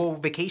Year's. well,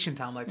 vacation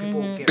time. Like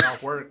people get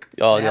off work.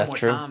 Oh, they have that's more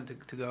true. time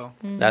to go.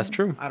 That's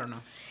true. I don't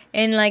know.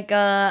 and like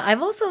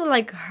I've also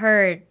like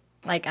heard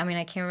like I mean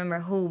I can't remember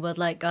who, but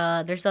like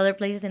there's other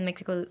places in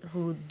Mexico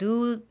who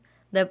do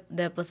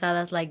the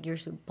posadas like you're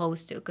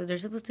supposed to, because they're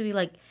supposed to be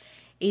like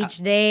each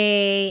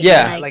day.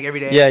 Yeah. and, Like every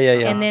day.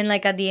 Yeah. And then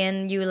like at the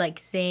end you like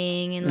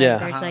sing and like Yeah.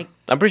 there's like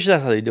I'm pretty sure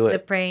that's how they do the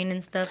it. praying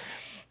and stuff.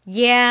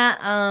 Yeah.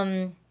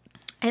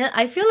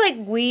 I feel like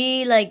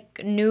we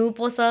like knew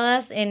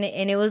posadas and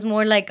it was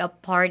more like a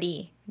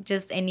party,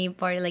 just any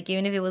party, like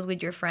even if it was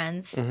with your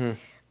friends,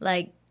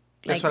 like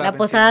That's what la I've been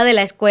posada de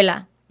la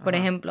escuela, por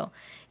ejemplo.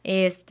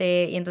 Y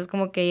entonces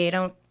como que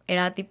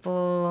era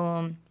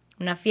tipo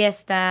una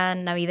fiesta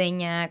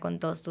navideña con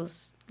todos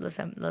los de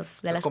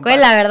la Los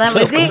escuela, ¿verdad?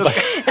 Pues sí.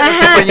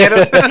 Ajá.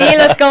 compañeros. Sí,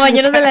 los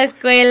compañeros de la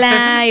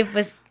escuela y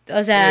pues,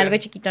 o sea, algo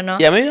chiquito, ¿no?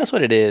 Yeah, maybe that's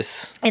what it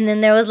is. And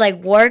then there was like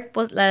work,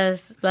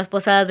 las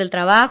posadas del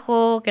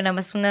trabajo, que nada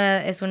más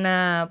es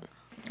una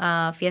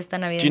fiesta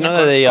navideña. Do you know con-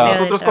 that they, pero del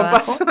Nosotros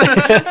trabajo.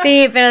 compas.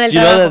 Sí, pero del Do you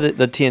know trabajo. that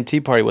the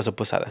TNT party was a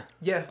posada?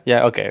 Yeah.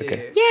 Yeah,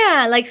 okay.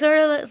 Yeah, like sort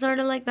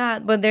of like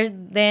that. But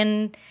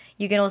then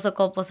you can also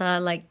call posada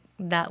like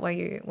that what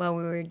we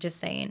were just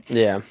saying.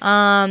 Yeah.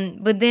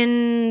 But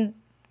then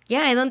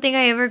yeah, I don't think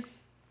I ever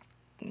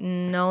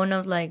known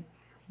of like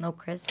no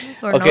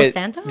Christmas or no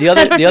Santa. The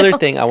other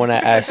thing I want to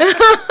ask,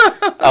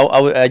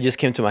 I just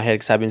came to my head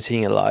because I've been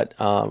seeing a lot.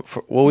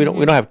 We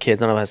don't have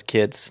kids. None of us has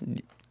kids.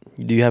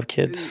 Do you have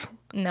kids?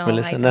 No,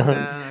 Melissa, I no.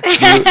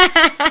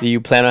 don't. Do you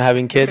plan on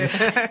having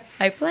kids?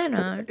 I plan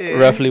on.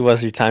 Roughly,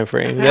 what's your time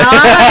frame? Oh my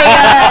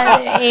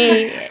god!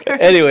 Hey,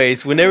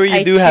 Anyways, whenever you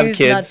I do have choose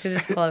kids, not to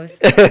disclose.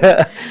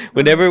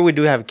 whenever we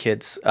do have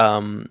kids,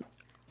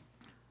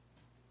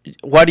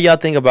 what do y'all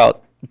think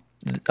about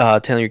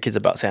telling your kids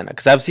about Santa?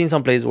 Because I've seen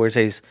some places where it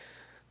says,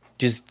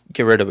 just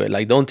get rid of it.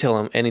 Like, don't tell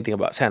them anything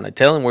about Santa.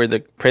 Tell them where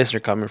the presents are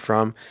coming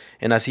from.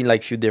 And I've seen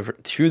like few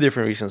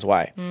different reasons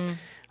why.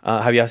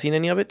 Have y'all seen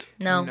any of it?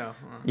 No.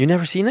 You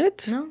never seen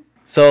it? No.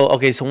 So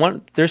okay,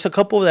 there's a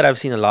couple that I've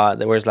seen a lot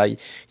that where it's like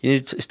you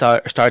need to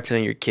start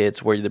telling your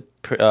kids where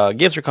the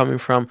gifts are coming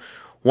from.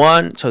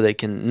 One, so they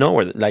can know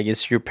where like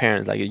it's your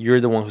parents, like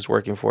you're the one who's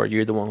working for it,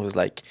 you're the one who's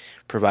like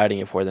providing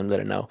it for them. Let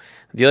them know.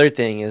 The other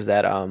thing is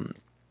that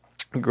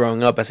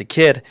growing up as a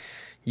kid,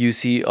 you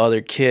see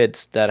other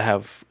kids that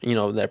have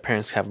their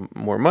parents have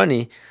more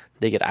money.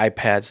 They get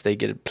iPads, they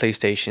get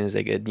PlayStations,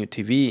 they get a new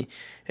TV,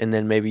 and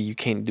then maybe you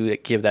can't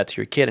give that to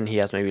your kid, and he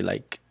has maybe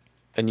like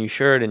a new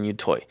shirt, a new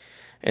toy.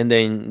 and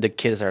then the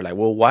kids are like,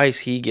 well, why is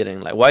he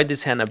getting like, why did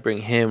Santa bring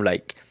him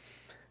like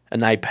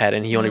an iPad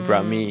and he only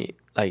brought me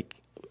like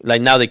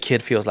now the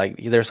kid feels like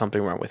there's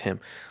something wrong with him.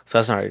 So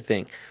that's not a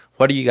thing.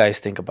 What do you guys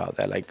think about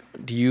that? Like,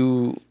 do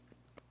you?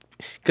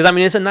 Because I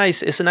mean, it's a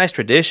nice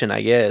tradition,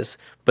 I guess.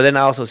 But then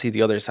I also see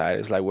the other side.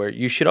 It's like where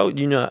you should,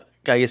 I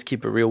guess,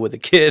 keep it real with the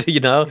kid.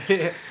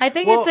 I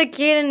think it's a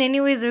kid, and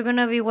anyways, they're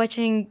gonna be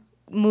watching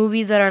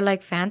movies that are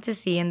like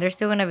fantasy, and they're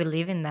still gonna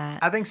believe in that.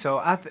 I think so.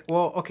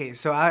 Okay,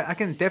 so I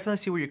can definitely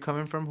see where you're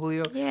coming from,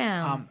 Julio.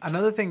 Yeah.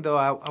 Another thing though,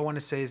 I want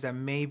to say is that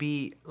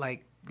maybe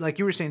like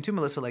you were saying too,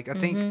 Melissa, like I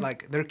think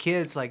like their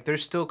kids, like they're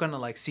still gonna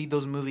like see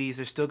those movies,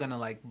 they're still gonna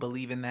like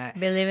believe in that,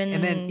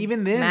 and then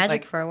even then magic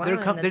like for a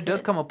while, there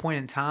does come a point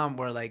in time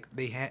where like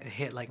they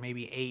hit like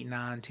maybe 8,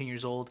 9, 10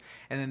 years old,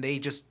 and then they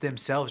just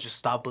themselves just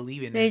stop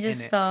believing they in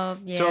just it. stop.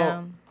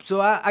 Yeah.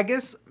 So I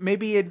guess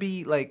maybe it'd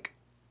be like,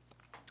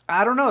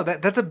 I don't know.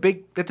 That's a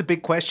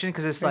big question,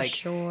 because it's For like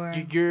sure.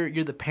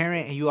 you're the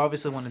parent, and you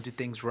obviously want to do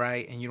things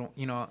right, and you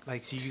don't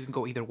like, so you can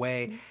go either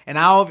way. And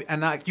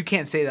you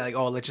can't say that like,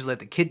 oh, let's just let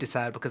the kid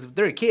decide, because if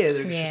they're a kid,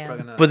 they're just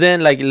probably gonna. But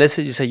then like, let's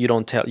say you say you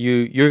don't tell,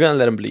 you're gonna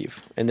let him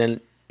leave, and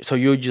then so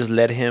you just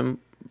let him.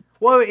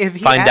 Well, if he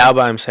find out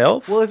by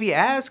himself. Well, if he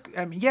asks,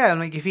 I mean, yeah,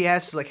 like if he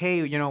asks, like,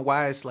 hey,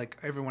 why is like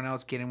everyone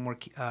else getting more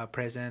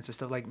presents and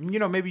stuff, like,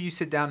 maybe you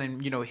sit down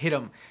and hit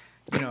him.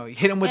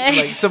 Hit him with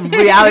like some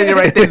reality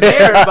right then and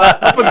there.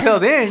 But up until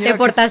then, Te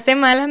portaste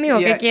mal, amigo.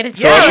 Yeah, ¿Qué quieres?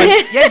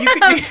 Yeah, you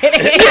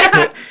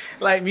could.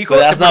 Like, mijo, but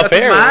that's not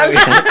fair.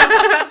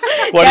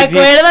 ¿Te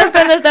acuerdas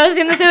cuando estaba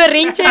haciendo ese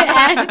berrinche?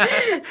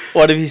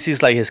 What if he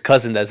sees like his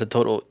cousin that's a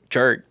total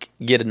jerk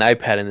get an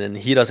iPad and then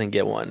he doesn't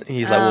get one?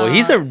 He's like, well,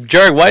 he's a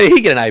jerk. Why did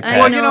he get an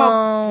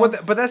iPad? Well,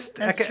 but that's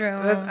true.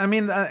 I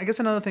mean, I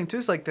guess another thing too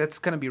is like that's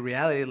gonna be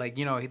reality. Like,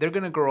 they're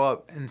gonna grow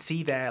up and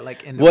see that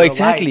like in well,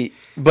 exactly. Life.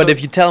 But if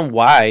you tell him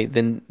why,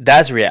 then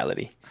that's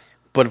reality.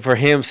 But for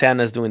him,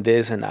 Santa's doing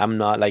this and I'm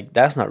not, like,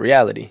 that's not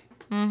reality.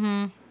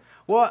 Mm-hmm.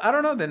 Well, I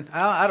don't know then.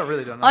 I don't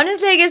really know.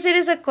 Honestly, I guess it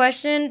is a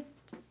question.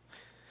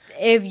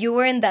 If you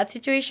were in that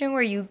situation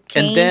where you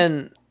can't and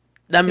then,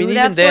 I mean,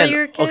 even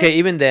then, okay,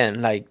 even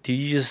then, like, do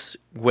you just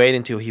wait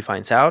until he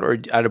finds out, or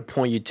at a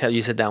point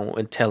you sit down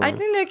and tell him? I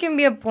think there can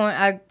be a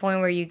point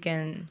where you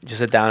can just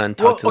sit down and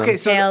talk to them.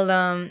 Tell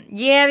them,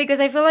 yeah, because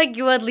I feel like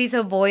you at least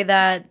avoid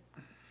that,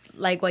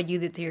 like what you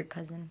did to your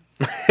cousin.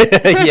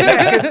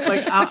 Yeah, because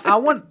like I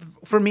want,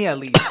 for me at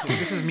least,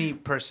 this is me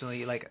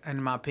personally, like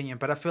in my opinion,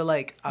 but I feel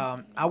like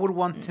I would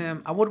want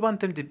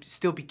them to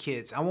still be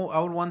kids. I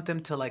would want them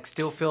to like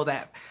still feel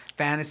that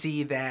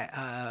fantasy,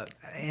 that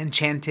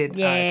enchanted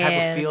type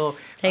of feel.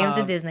 Take them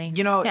to Disney.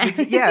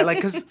 Yeah,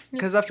 like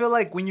because I feel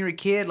like when you're a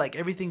kid, like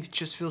everything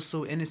just feels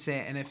so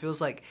innocent, and it feels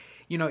like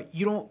you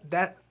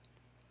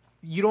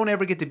don't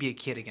ever get to be a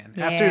kid again.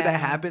 Yeah. After that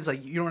happens,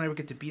 like, you don't ever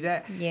get to be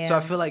that. Yeah. So I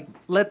feel like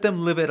let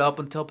them live it up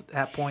until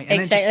that point. And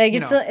exactly.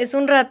 Then just, it's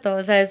un rato.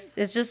 O sea,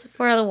 it's just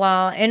for a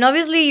while. And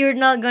obviously, you're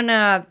not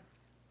gonna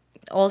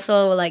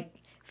also like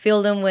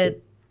fill them with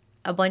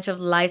a bunch of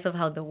lies of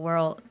how the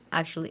world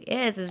actually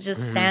is. It's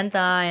just Santa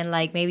and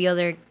like maybe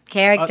other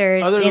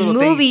characters in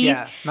movies.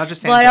 Yeah. Not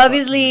just Santa. But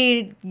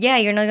obviously,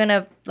 you're not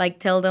gonna like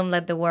tell them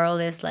that the world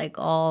is like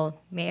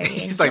all merry.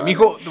 It's like,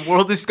 mijo, the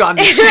world is gone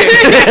to shit.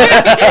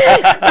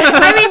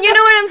 I mean, you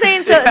know what I'm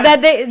saying? So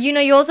that they,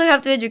 you also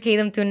have to educate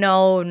them to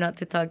know not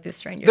to talk to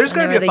strangers. There's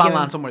gonna be a fine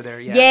line somewhere there.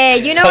 Yeah. Yeah,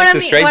 you know what I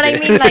mean? What I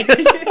mean, like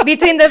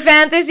between the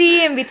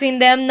fantasy and between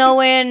them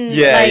knowing,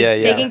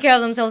 taking care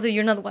of themselves, so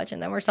you're not watching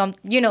them or some,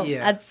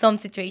 at some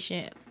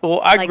situation. Well,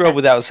 I grew up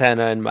without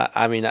Santa, and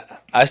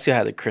I still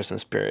had the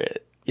Christmas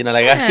spirit.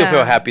 I still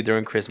feel happy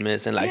during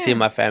Christmas and seeing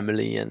my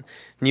family, and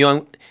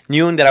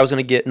knowing that I was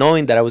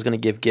gonna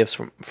give gifts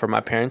for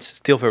my parents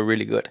still felt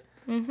really good.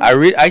 Mm-hmm.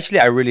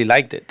 I really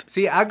liked it.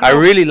 See, I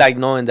really liked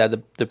knowing that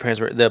the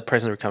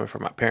presents were coming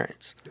from my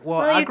parents.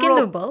 Well, you can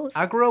do both.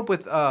 I grew up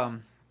with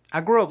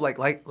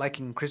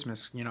liking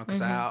Christmas,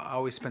 because I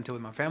always spent it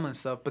with my family and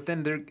stuff. But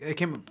then it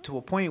came to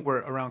a point where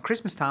around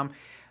Christmas time,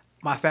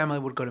 my family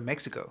would go to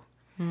Mexico,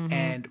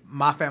 and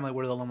my family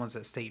were the only ones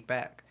that stayed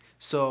back.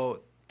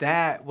 So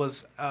that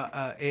was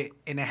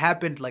it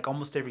happened like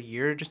almost every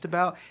year, just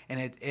about,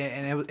 and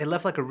it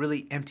left like a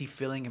really empty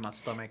feeling in my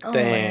stomach.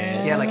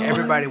 Damn. Yeah, like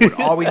everybody would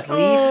always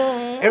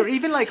leave.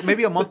 Even like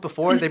maybe a month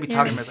before, they'd be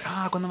talking about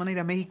like, cuando van a ir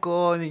a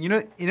Mexico, and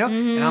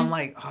and I'm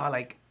like,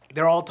 like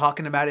they're all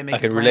talking about it,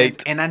 making plans,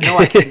 relate. And I know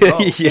I can go.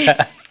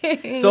 Yeah.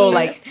 So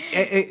like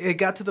it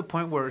got to the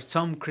point where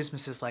some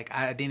Christmases, like,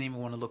 I didn't even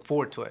want to look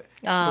forward to it.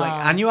 Like,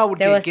 I knew I would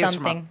get gifts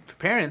from my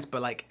parents,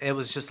 but like it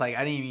was just like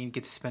I didn't even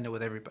get to spend it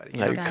with everybody.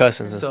 Like your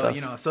cousins and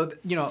stuff. So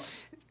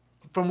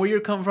from where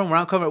you're coming from, where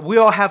I'm coming from, we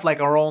all have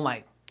like our own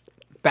like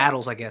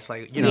battles, I guess.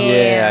 Like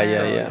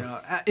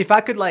Yeah. If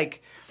I could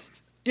like.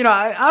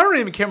 I don't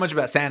even care much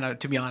about Santa,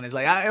 to be honest.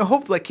 Like, I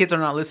hope like kids are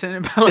not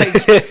listening, but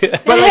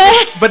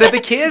if the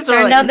kids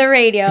are turn on the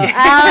radio. Yeah.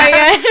 Oh my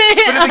god!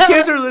 But if the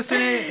kids are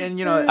listening,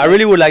 and I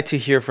really would like to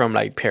hear from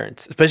like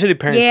parents, especially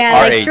parents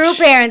our like age. true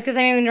parents, because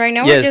I mean, right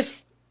now we're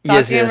just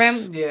Yes, talking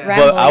yes. Yeah.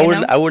 But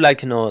ramble, I would like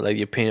to know like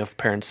the opinion of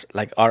parents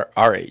like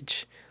our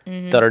age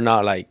that are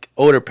not like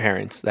older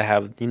parents that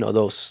have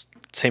those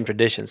same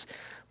traditions,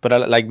 but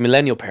like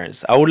millennial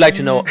parents. I would like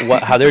to know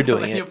how they're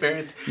doing Millennial it.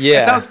 parents.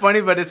 Yeah. It sounds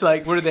funny, but it's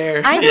like we're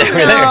there. I Yeah, don't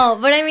we're there. know,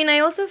 but I mean, I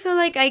also feel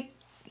like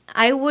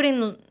I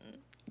wouldn't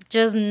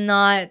just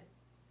not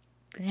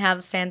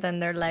have Santa in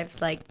their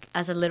lives like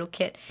as a little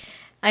kid.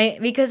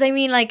 Because I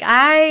mean, like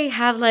I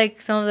have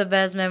like some of the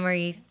best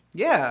memories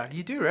Yeah,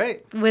 you do,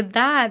 right? with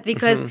that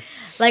because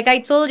like I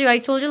told you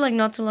like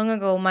not too long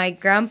ago, my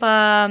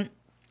grandpa,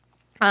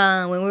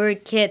 when we were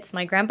kids,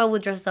 my grandpa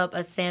would dress up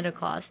as Santa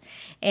Claus,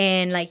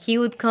 and like he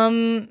would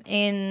come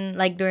in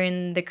like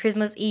during the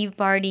Christmas Eve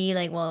party,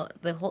 like well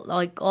the whole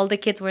like all the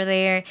kids were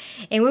there,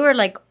 and we were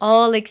like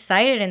all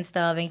excited and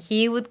stuff, and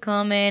he would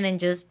come in and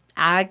just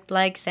act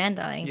like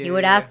Santa, and he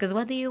would ask us,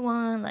 "What do you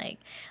want?" Like,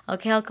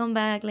 "Okay, I'll come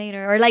back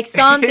later," or like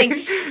something,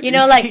 you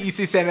know, like you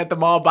see Santa at the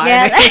mall buying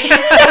yeah,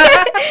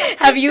 it.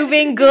 have you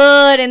been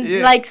good and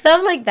Yeah. like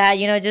stuff like that,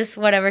 you know, just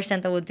whatever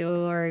Santa would do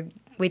or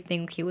we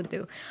think he would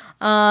do.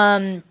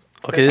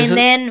 Okay, And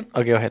then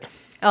okay, go ahead.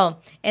 oh,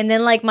 and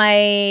then like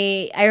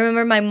I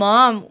remember my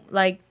mom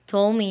like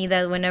told me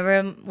that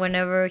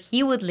whenever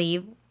he would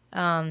leave,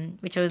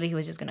 which obviously he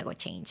was just gonna go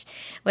change,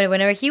 but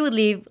whenever he would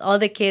leave, all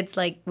the kids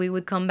like we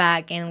would come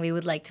back and we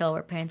would like tell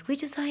our parents, we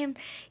just saw him.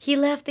 He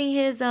left in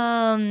his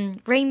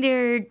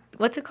reindeer.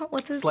 What's it called?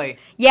 What's it? Sleigh.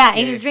 Yeah, in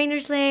Yeah. his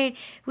reindeer sleigh.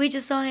 We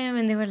just saw him,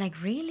 and they were like,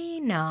 "Really?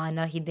 No,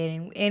 he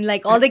didn't." And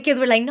like all the kids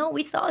were like, "No,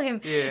 we saw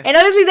him." Yeah. And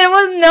honestly, there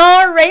was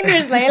no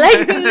reindeer sleigh,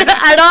 like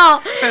at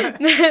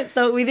all.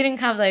 So we didn't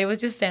have that. It was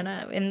just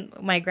Santa and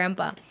my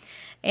grandpa.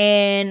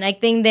 And I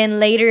think then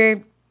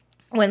later,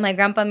 when my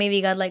grandpa maybe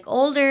got like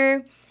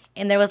older,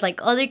 and there was like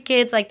other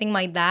kids, I think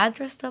my dad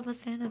dressed up as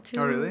Santa too.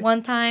 Oh, really?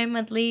 One time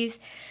at least.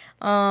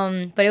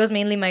 But it was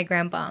mainly my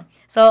grandpa.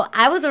 So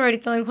I was already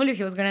telling Julio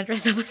he was gonna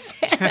dress up as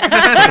Santa.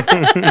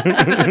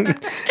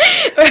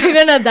 We're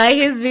gonna dye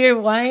his beard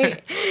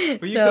white.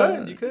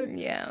 Well, you could.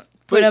 Yeah.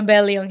 Put a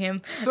belly on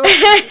him. So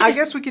I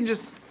guess we can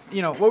just,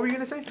 what were you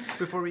gonna say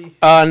before we?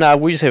 No,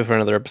 we just have it for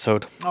another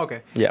episode.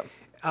 Okay. Yeah.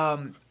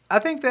 I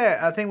think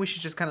we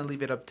should just kind of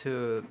leave it up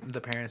to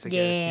the parents. I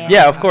guess. Yeah.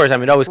 Yeah, of course. I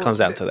mean, it always comes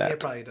down to that. It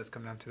probably does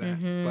come down to that.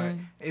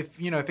 But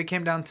if it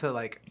came down to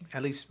like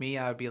at least me,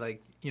 I would be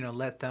like,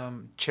 let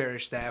them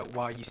cherish that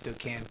while you still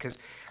can, because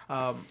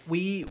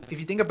if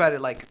you think about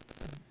it, like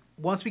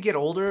once we get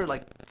older,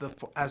 like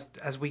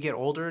as we get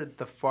older,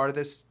 the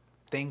farthest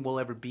thing we'll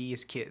ever be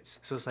is kids.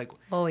 So it's like,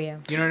 Oh yeah.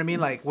 you know what I mean?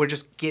 Like we're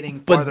just getting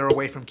But farther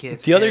away from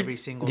kids. The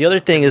other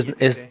thing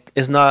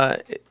is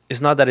not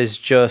that it's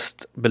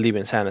just believe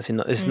in Santa.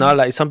 It's not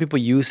like some people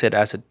use it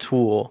as a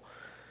tool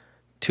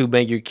to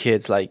make your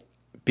kids like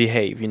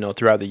behave,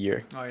 throughout the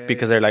year. Oh, yeah,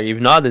 because yeah. they're like, if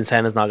not, then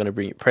Santa's not gonna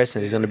bring you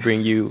presents. He's gonna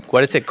bring you,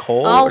 what is it,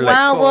 coal? Oh Or, like,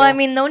 wow. coal. Well, I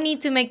mean, no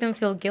need to make them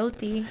feel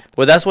guilty.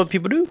 well, that's what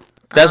people do.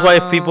 That's why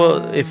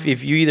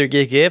if you either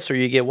get gifts or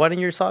you get what in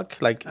your sock,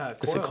 like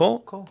is it coal?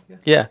 Cool. Yeah.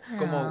 Yeah.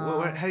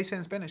 Como, how do you say it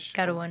in Spanish?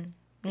 Carbón.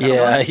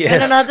 Yeah. Pero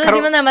Yes. nosotros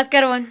decimos nada más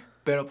carbón.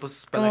 Pero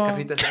pues para la Como-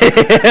 carnita.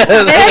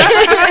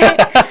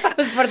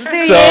 Pues pórtate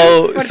bien,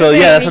 So pórtate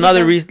yeah, that's bien,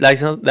 another mijito. reason. Like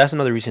that's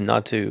another reason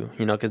not to,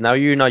 because now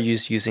you're not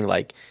using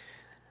like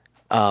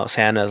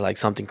Santa as like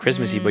something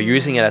Christmassy, but you're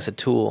using it as a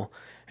tool.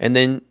 And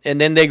then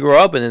they grow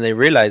up and then they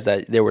realize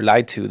that they were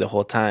lied to the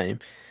whole time.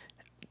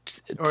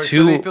 Or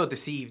so they feel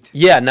deceived.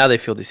 Yeah, now they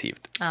feel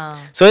deceived.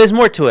 Oh. So there's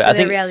more to it. I the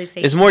think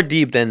realization. it's more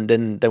deep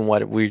than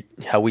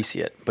how we see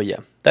it. But yeah,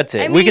 that's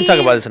it. I We can talk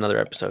mean- about this in another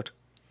episode.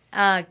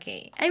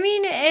 Okay. I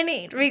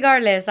mean,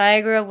 regardless,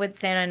 I grew up with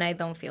Santa and I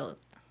don't feel.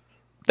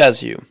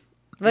 That's you.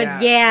 But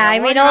Yeah. yeah, I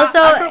well, mean, I also.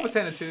 grew up with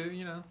Santa too,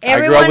 I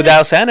grew up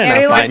without Santa and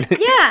I'm fine.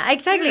 Yeah,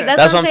 exactly. Yeah.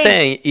 That's what I'm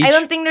saying. I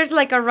don't think there's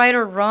like a right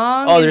or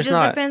wrong. Oh, it there's just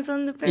not. depends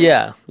on the parent.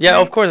 Yeah, Right.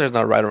 of course there's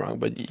not right or wrong,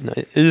 but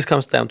it just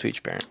comes down to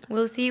each parent.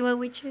 We'll see what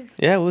we choose.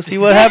 Yeah, we'll see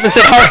what happens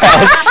in our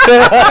house.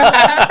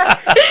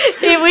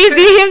 If we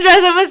see him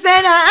dress up as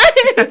Santa,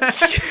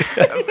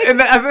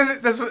 And I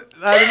think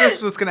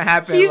that's what's gonna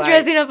happen. he's like,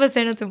 dressing up as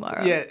Santa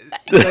tomorrow. Yeah.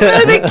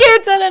 The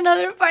kids at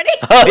another party.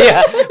 Oh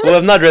yeah. Well,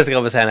 I'm not dressing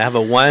up as Santa. I have a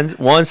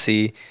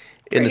onesie,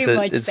 and Pretty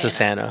much it's a Santa.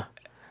 Santa.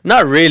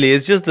 Not really.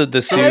 It's just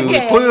the suit.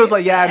 Okay. Julio's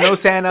like, yeah, no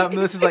Santa.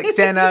 Melissa's like,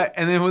 Santa.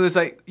 And then Julio's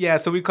like, yeah,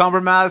 so we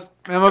compromised.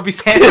 I'm going to be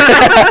Santa.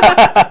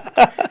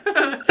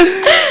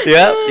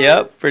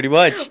 Yep, pretty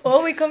much.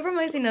 Oh, we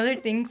compromise in other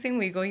things and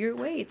we go your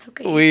way. It's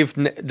okay.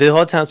 The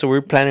whole time, so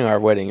we're planning our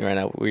wedding right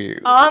now.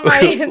 Oh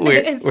my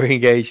goodness. we're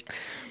engaged.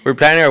 We're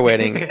planning our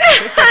wedding,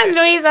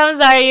 Luis, I'm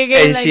sorry. You're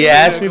getting and like she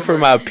asked me for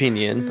my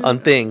opinion on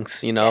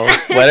things,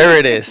 whatever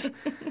it is,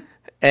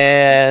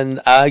 and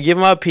I give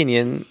my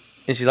opinion,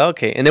 and she's like,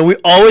 okay, and then we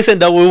always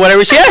end up with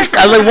whatever she asks.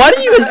 I was like, why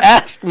do you even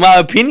ask my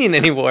opinion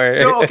anymore?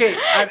 So, okay.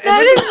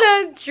 That is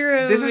not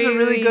true. This is a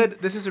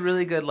baby.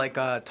 really good like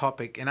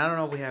topic, and I don't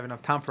know if we have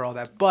enough time for all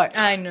that, but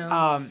I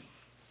know.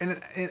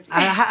 and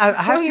I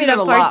have Bring seen it it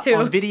a up part lot two.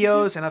 on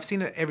videos, and I've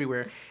seen it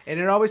everywhere,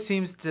 and it always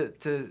seems to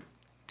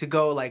to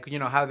go like, you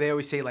know, how they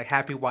always say like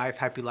happy wife,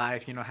 happy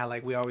life, you know, how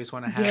like we always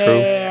want to have.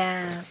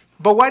 Yeah.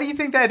 But why do you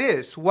think that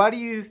is? Why do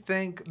you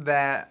think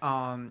that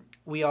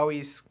we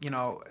always, you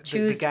know,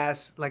 the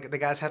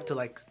guys have to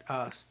like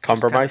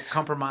compromise?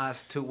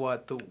 Compromise to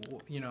what the,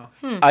 you know.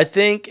 I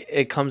think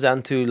it comes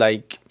down to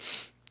like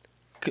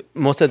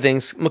most of the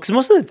things, because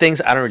most of the things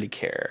I don't really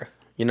care.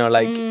 You know,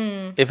 like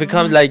if it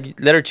comes like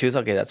let her choose,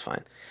 okay, that's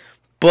fine.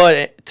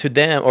 But to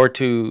them, or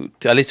to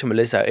at least to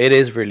Melissa, it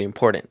is really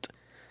important.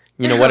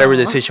 You know, whatever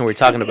decision we're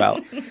talking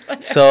about.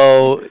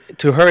 So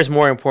to her, it's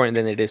more important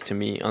than it is to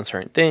me on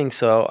certain things.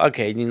 So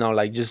okay, you know,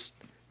 like just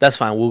that's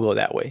fine. We'll go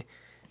that way,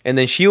 and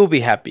then she will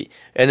be happy.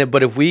 And then,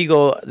 but if we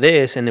go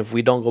this, and if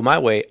we don't go my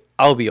way,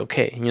 I'll be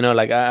okay. You know,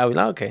 like I'll be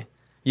like okay.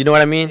 You know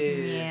what I mean?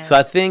 Yeah. So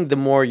I think the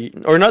more,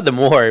 or not the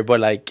more, but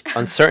like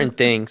on certain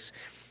things.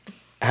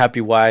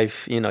 Happy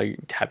wife, you know,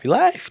 happy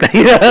life.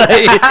 You know,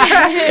 like,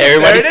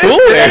 everybody's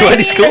cool.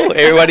 Everybody's cool.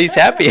 Everybody's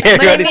happy.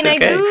 Everybody's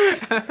okay.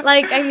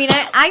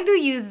 I do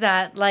use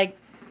that. Like,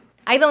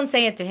 I don't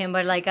say it to him,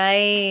 but like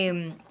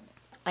I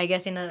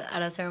guess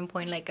at a certain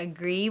point, like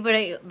agree.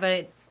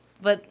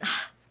 But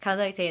how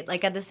do I say it?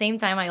 Like at the same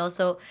time, I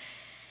also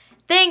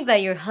think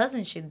that your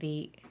husband should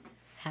be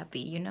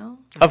happy, you know?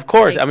 Of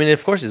course. Like, I mean,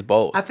 of course it's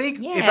both. I think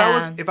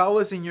if I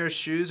was in your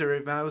shoes, or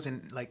if I was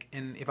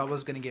if I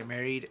was gonna get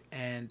married,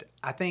 and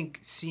I think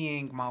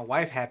seeing my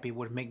wife happy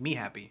would make me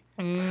happy.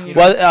 You know?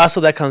 Well,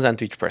 also that comes down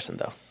to each person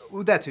though.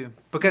 Well, that too,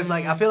 because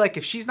like I feel like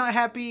if she's not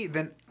happy,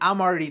 then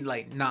I'm already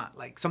like not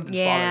like something's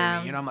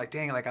bothering me. You know, I'm like,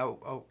 dang, like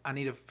I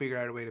need to figure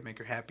out a way to make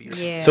her happy. Or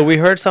something. So we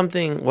heard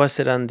something. Was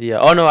it on the?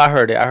 Oh no, I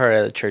heard it. I heard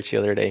it at church the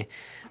other day.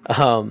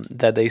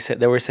 That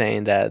they were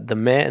saying that the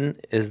man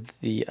is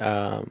the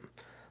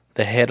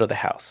head of the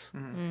house,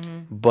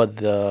 but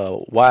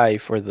the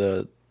wife or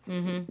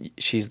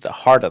she's the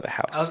heart of the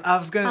house. I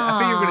figured you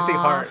were gonna say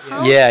heart.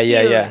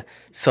 Yeah.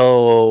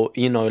 So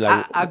you know,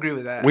 like I agree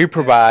with that. We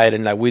provide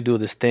and like we do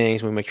these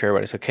things. We make sure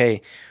everybody's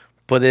okay.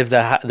 But if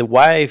the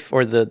wife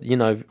or the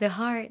the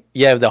heart,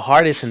 if the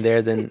heart isn't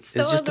there, then it's so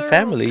just adorable. the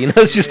family. You know,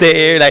 it's just the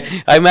air. Like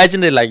I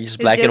imagine it like just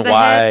black just and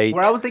white.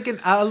 Where I was thinking,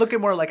 I look at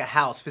more like a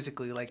house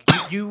physically. Like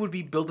you would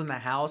be building the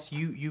house.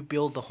 You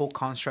build the whole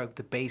construct,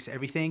 the base,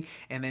 everything,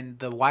 and then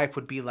the wife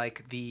would be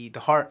like the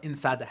heart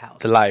inside the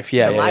house. The life,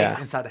 the life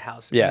inside the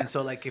house. Yeah. And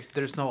so like if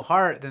there's no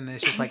heart, then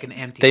it's just like an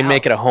empty. They house.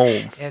 make it a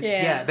home.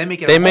 They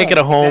make it. They make it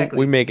a home. Exactly.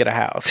 We make it a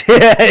house.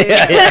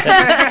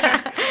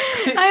 Yeah.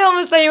 I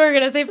almost thought you were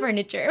gonna say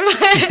furniture. I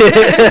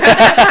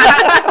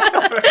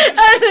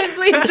said,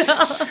 please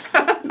don't.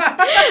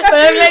 But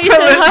I'm like, you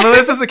said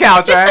Melissa's the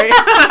couch, right?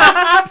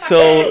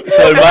 So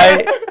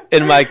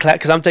in my class,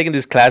 because I'm taking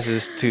these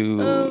classes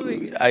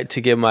to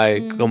get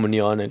my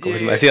comunión and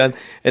confirmación,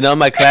 and on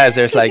my class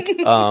there's like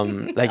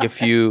a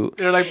few.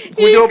 They're like,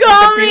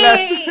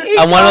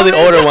 I'm one of the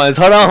older ones.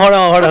 Hold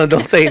on,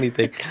 don't say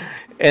anything.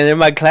 And in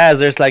my class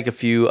there's like a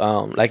few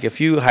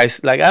high,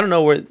 like I don't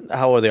know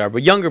how old they are,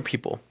 but younger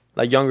people.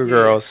 Like younger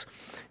girls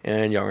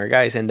and younger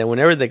guys, and then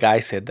whenever the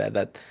guy said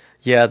that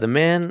the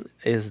man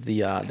is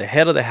the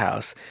head of the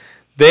house,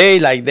 they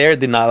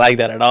did not like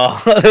that at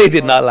all. They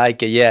did not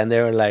like it, and they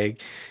were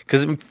like,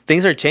 because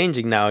things are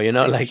changing now, you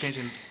know, like.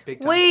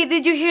 Wait,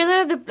 did you hear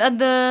that at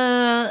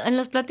the en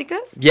las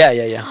pláticas?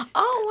 Yeah.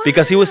 Oh wow.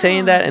 Because he was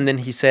saying that, and then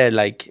he said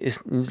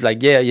it's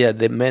like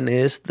the man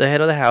is the head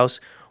of the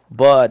house,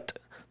 but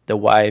the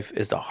wife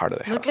is the heart of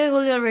the house. Look at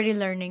Julio already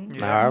learning.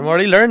 Yeah. I'm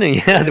already learning.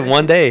 Yeah,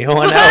 1 day, 1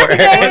 hour.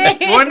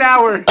 1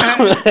 hour.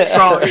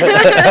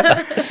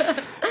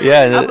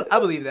 Yeah, I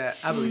believe that.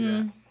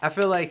 That. I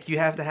feel like you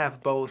have to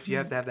have both. You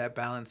have to have that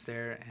balance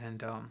there,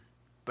 and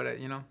but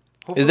you know,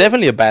 it's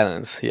definitely a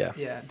balance. Yeah.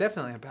 Yeah,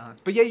 definitely a balance.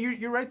 But yeah,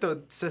 you're right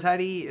though.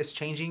 Society is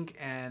changing,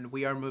 and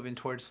we are moving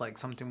towards like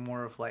something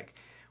more of like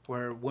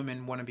where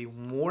women want to be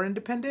more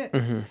independent.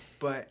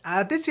 But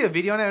I did see a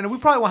video on it, and we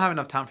probably won't have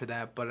enough time for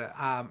that. But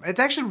it's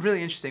actually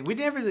really interesting. We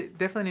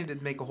definitely need to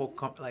make a whole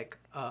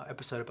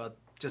episode about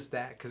just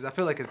that, because I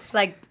feel like it's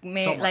like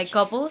so like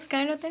couples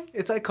kind of thing.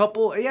 It's like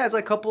it's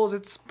like couples.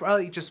 It's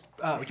probably just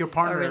your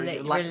partner,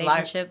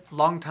 relationships,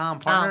 lifetime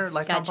partner,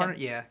 lifetime gotcha.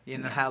 partner. Yeah, you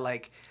know how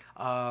like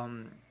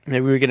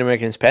maybe we can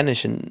make it in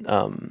Spanish and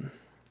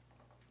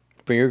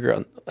bring your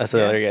girl as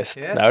another guest.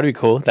 Yeah. That would be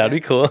cool. That would be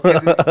cool.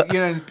 You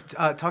know,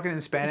 talking in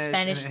Spanish.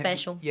 Spanish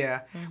special. Yeah,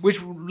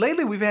 which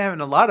lately we've been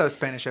having a lot of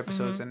Spanish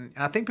episodes, and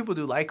I think people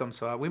do like them.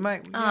 So we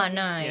might. Oh,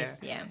 nice.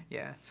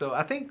 Yeah. So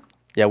I think.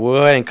 Yeah, we'll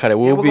go ahead and cut it.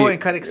 We'll go ahead and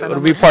cut it.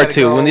 It'll be part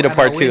 2. We'll need a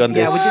part 2 on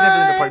this. Yeah, we did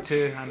have a part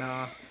 2. I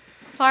know.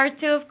 Part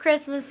 2 of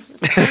Christmas.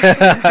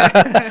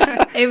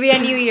 It'll be a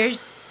New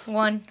Year's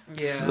one.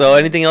 Yeah. So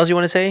anything else you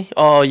want to say?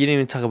 Oh, you didn't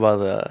even talk about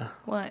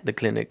the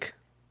clinic.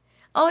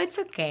 Oh, it's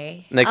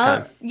okay. Next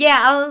time. Yeah,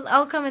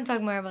 I'll come and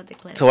talk more about the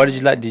clinic. So what did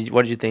you like?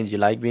 What did you think? Did you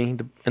like being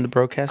in the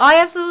broadcast? I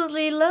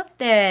absolutely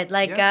loved it.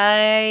 Like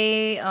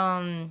I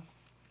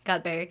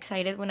got very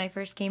excited when I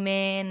first came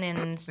in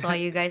and saw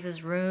you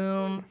guys'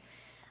 room.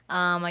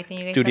 I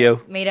think you guys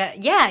made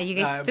you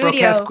guys studio.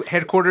 Broadcast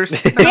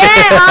headquarters. Yeah,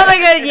 oh my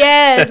god,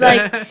 yes.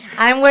 Like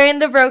I'm wearing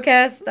the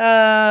broadcast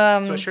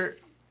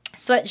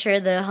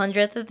sweatshirt, the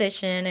 100th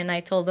edition, and I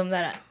told them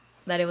that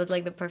it was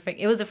like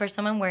it was the first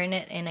time I'm wearing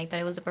it, and I thought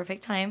it was the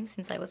perfect time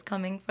since I was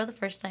coming for the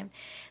first time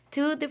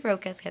to the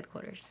broadcast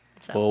headquarters.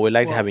 So. Well, we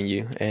liked having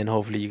you, and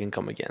hopefully you can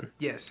come again.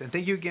 Yes, and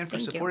thank you again for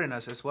supporting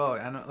us as well.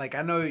 I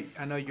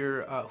know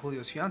you're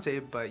Julio's fiance,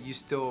 but you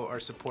still are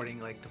supporting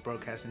like the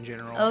broadcast in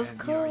general. Of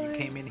course. You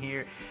came in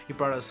here, you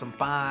brought us some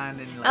pan,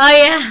 and oh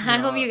yeah, I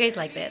hope you guys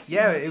liked it.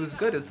 Yeah, it was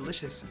good. It was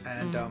delicious,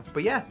 and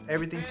but yeah,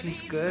 everything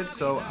seems good.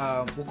 So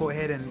we'll go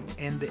ahead and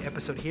end the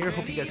episode here.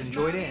 Hope you guys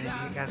enjoyed it, and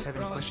if you guys have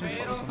any questions,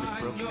 follow us on the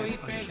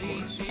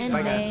broadcast_. And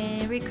Bye, guys.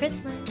 Merry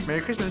Christmas.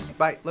 Merry Christmas.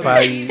 Bye. Love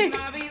Bye. you.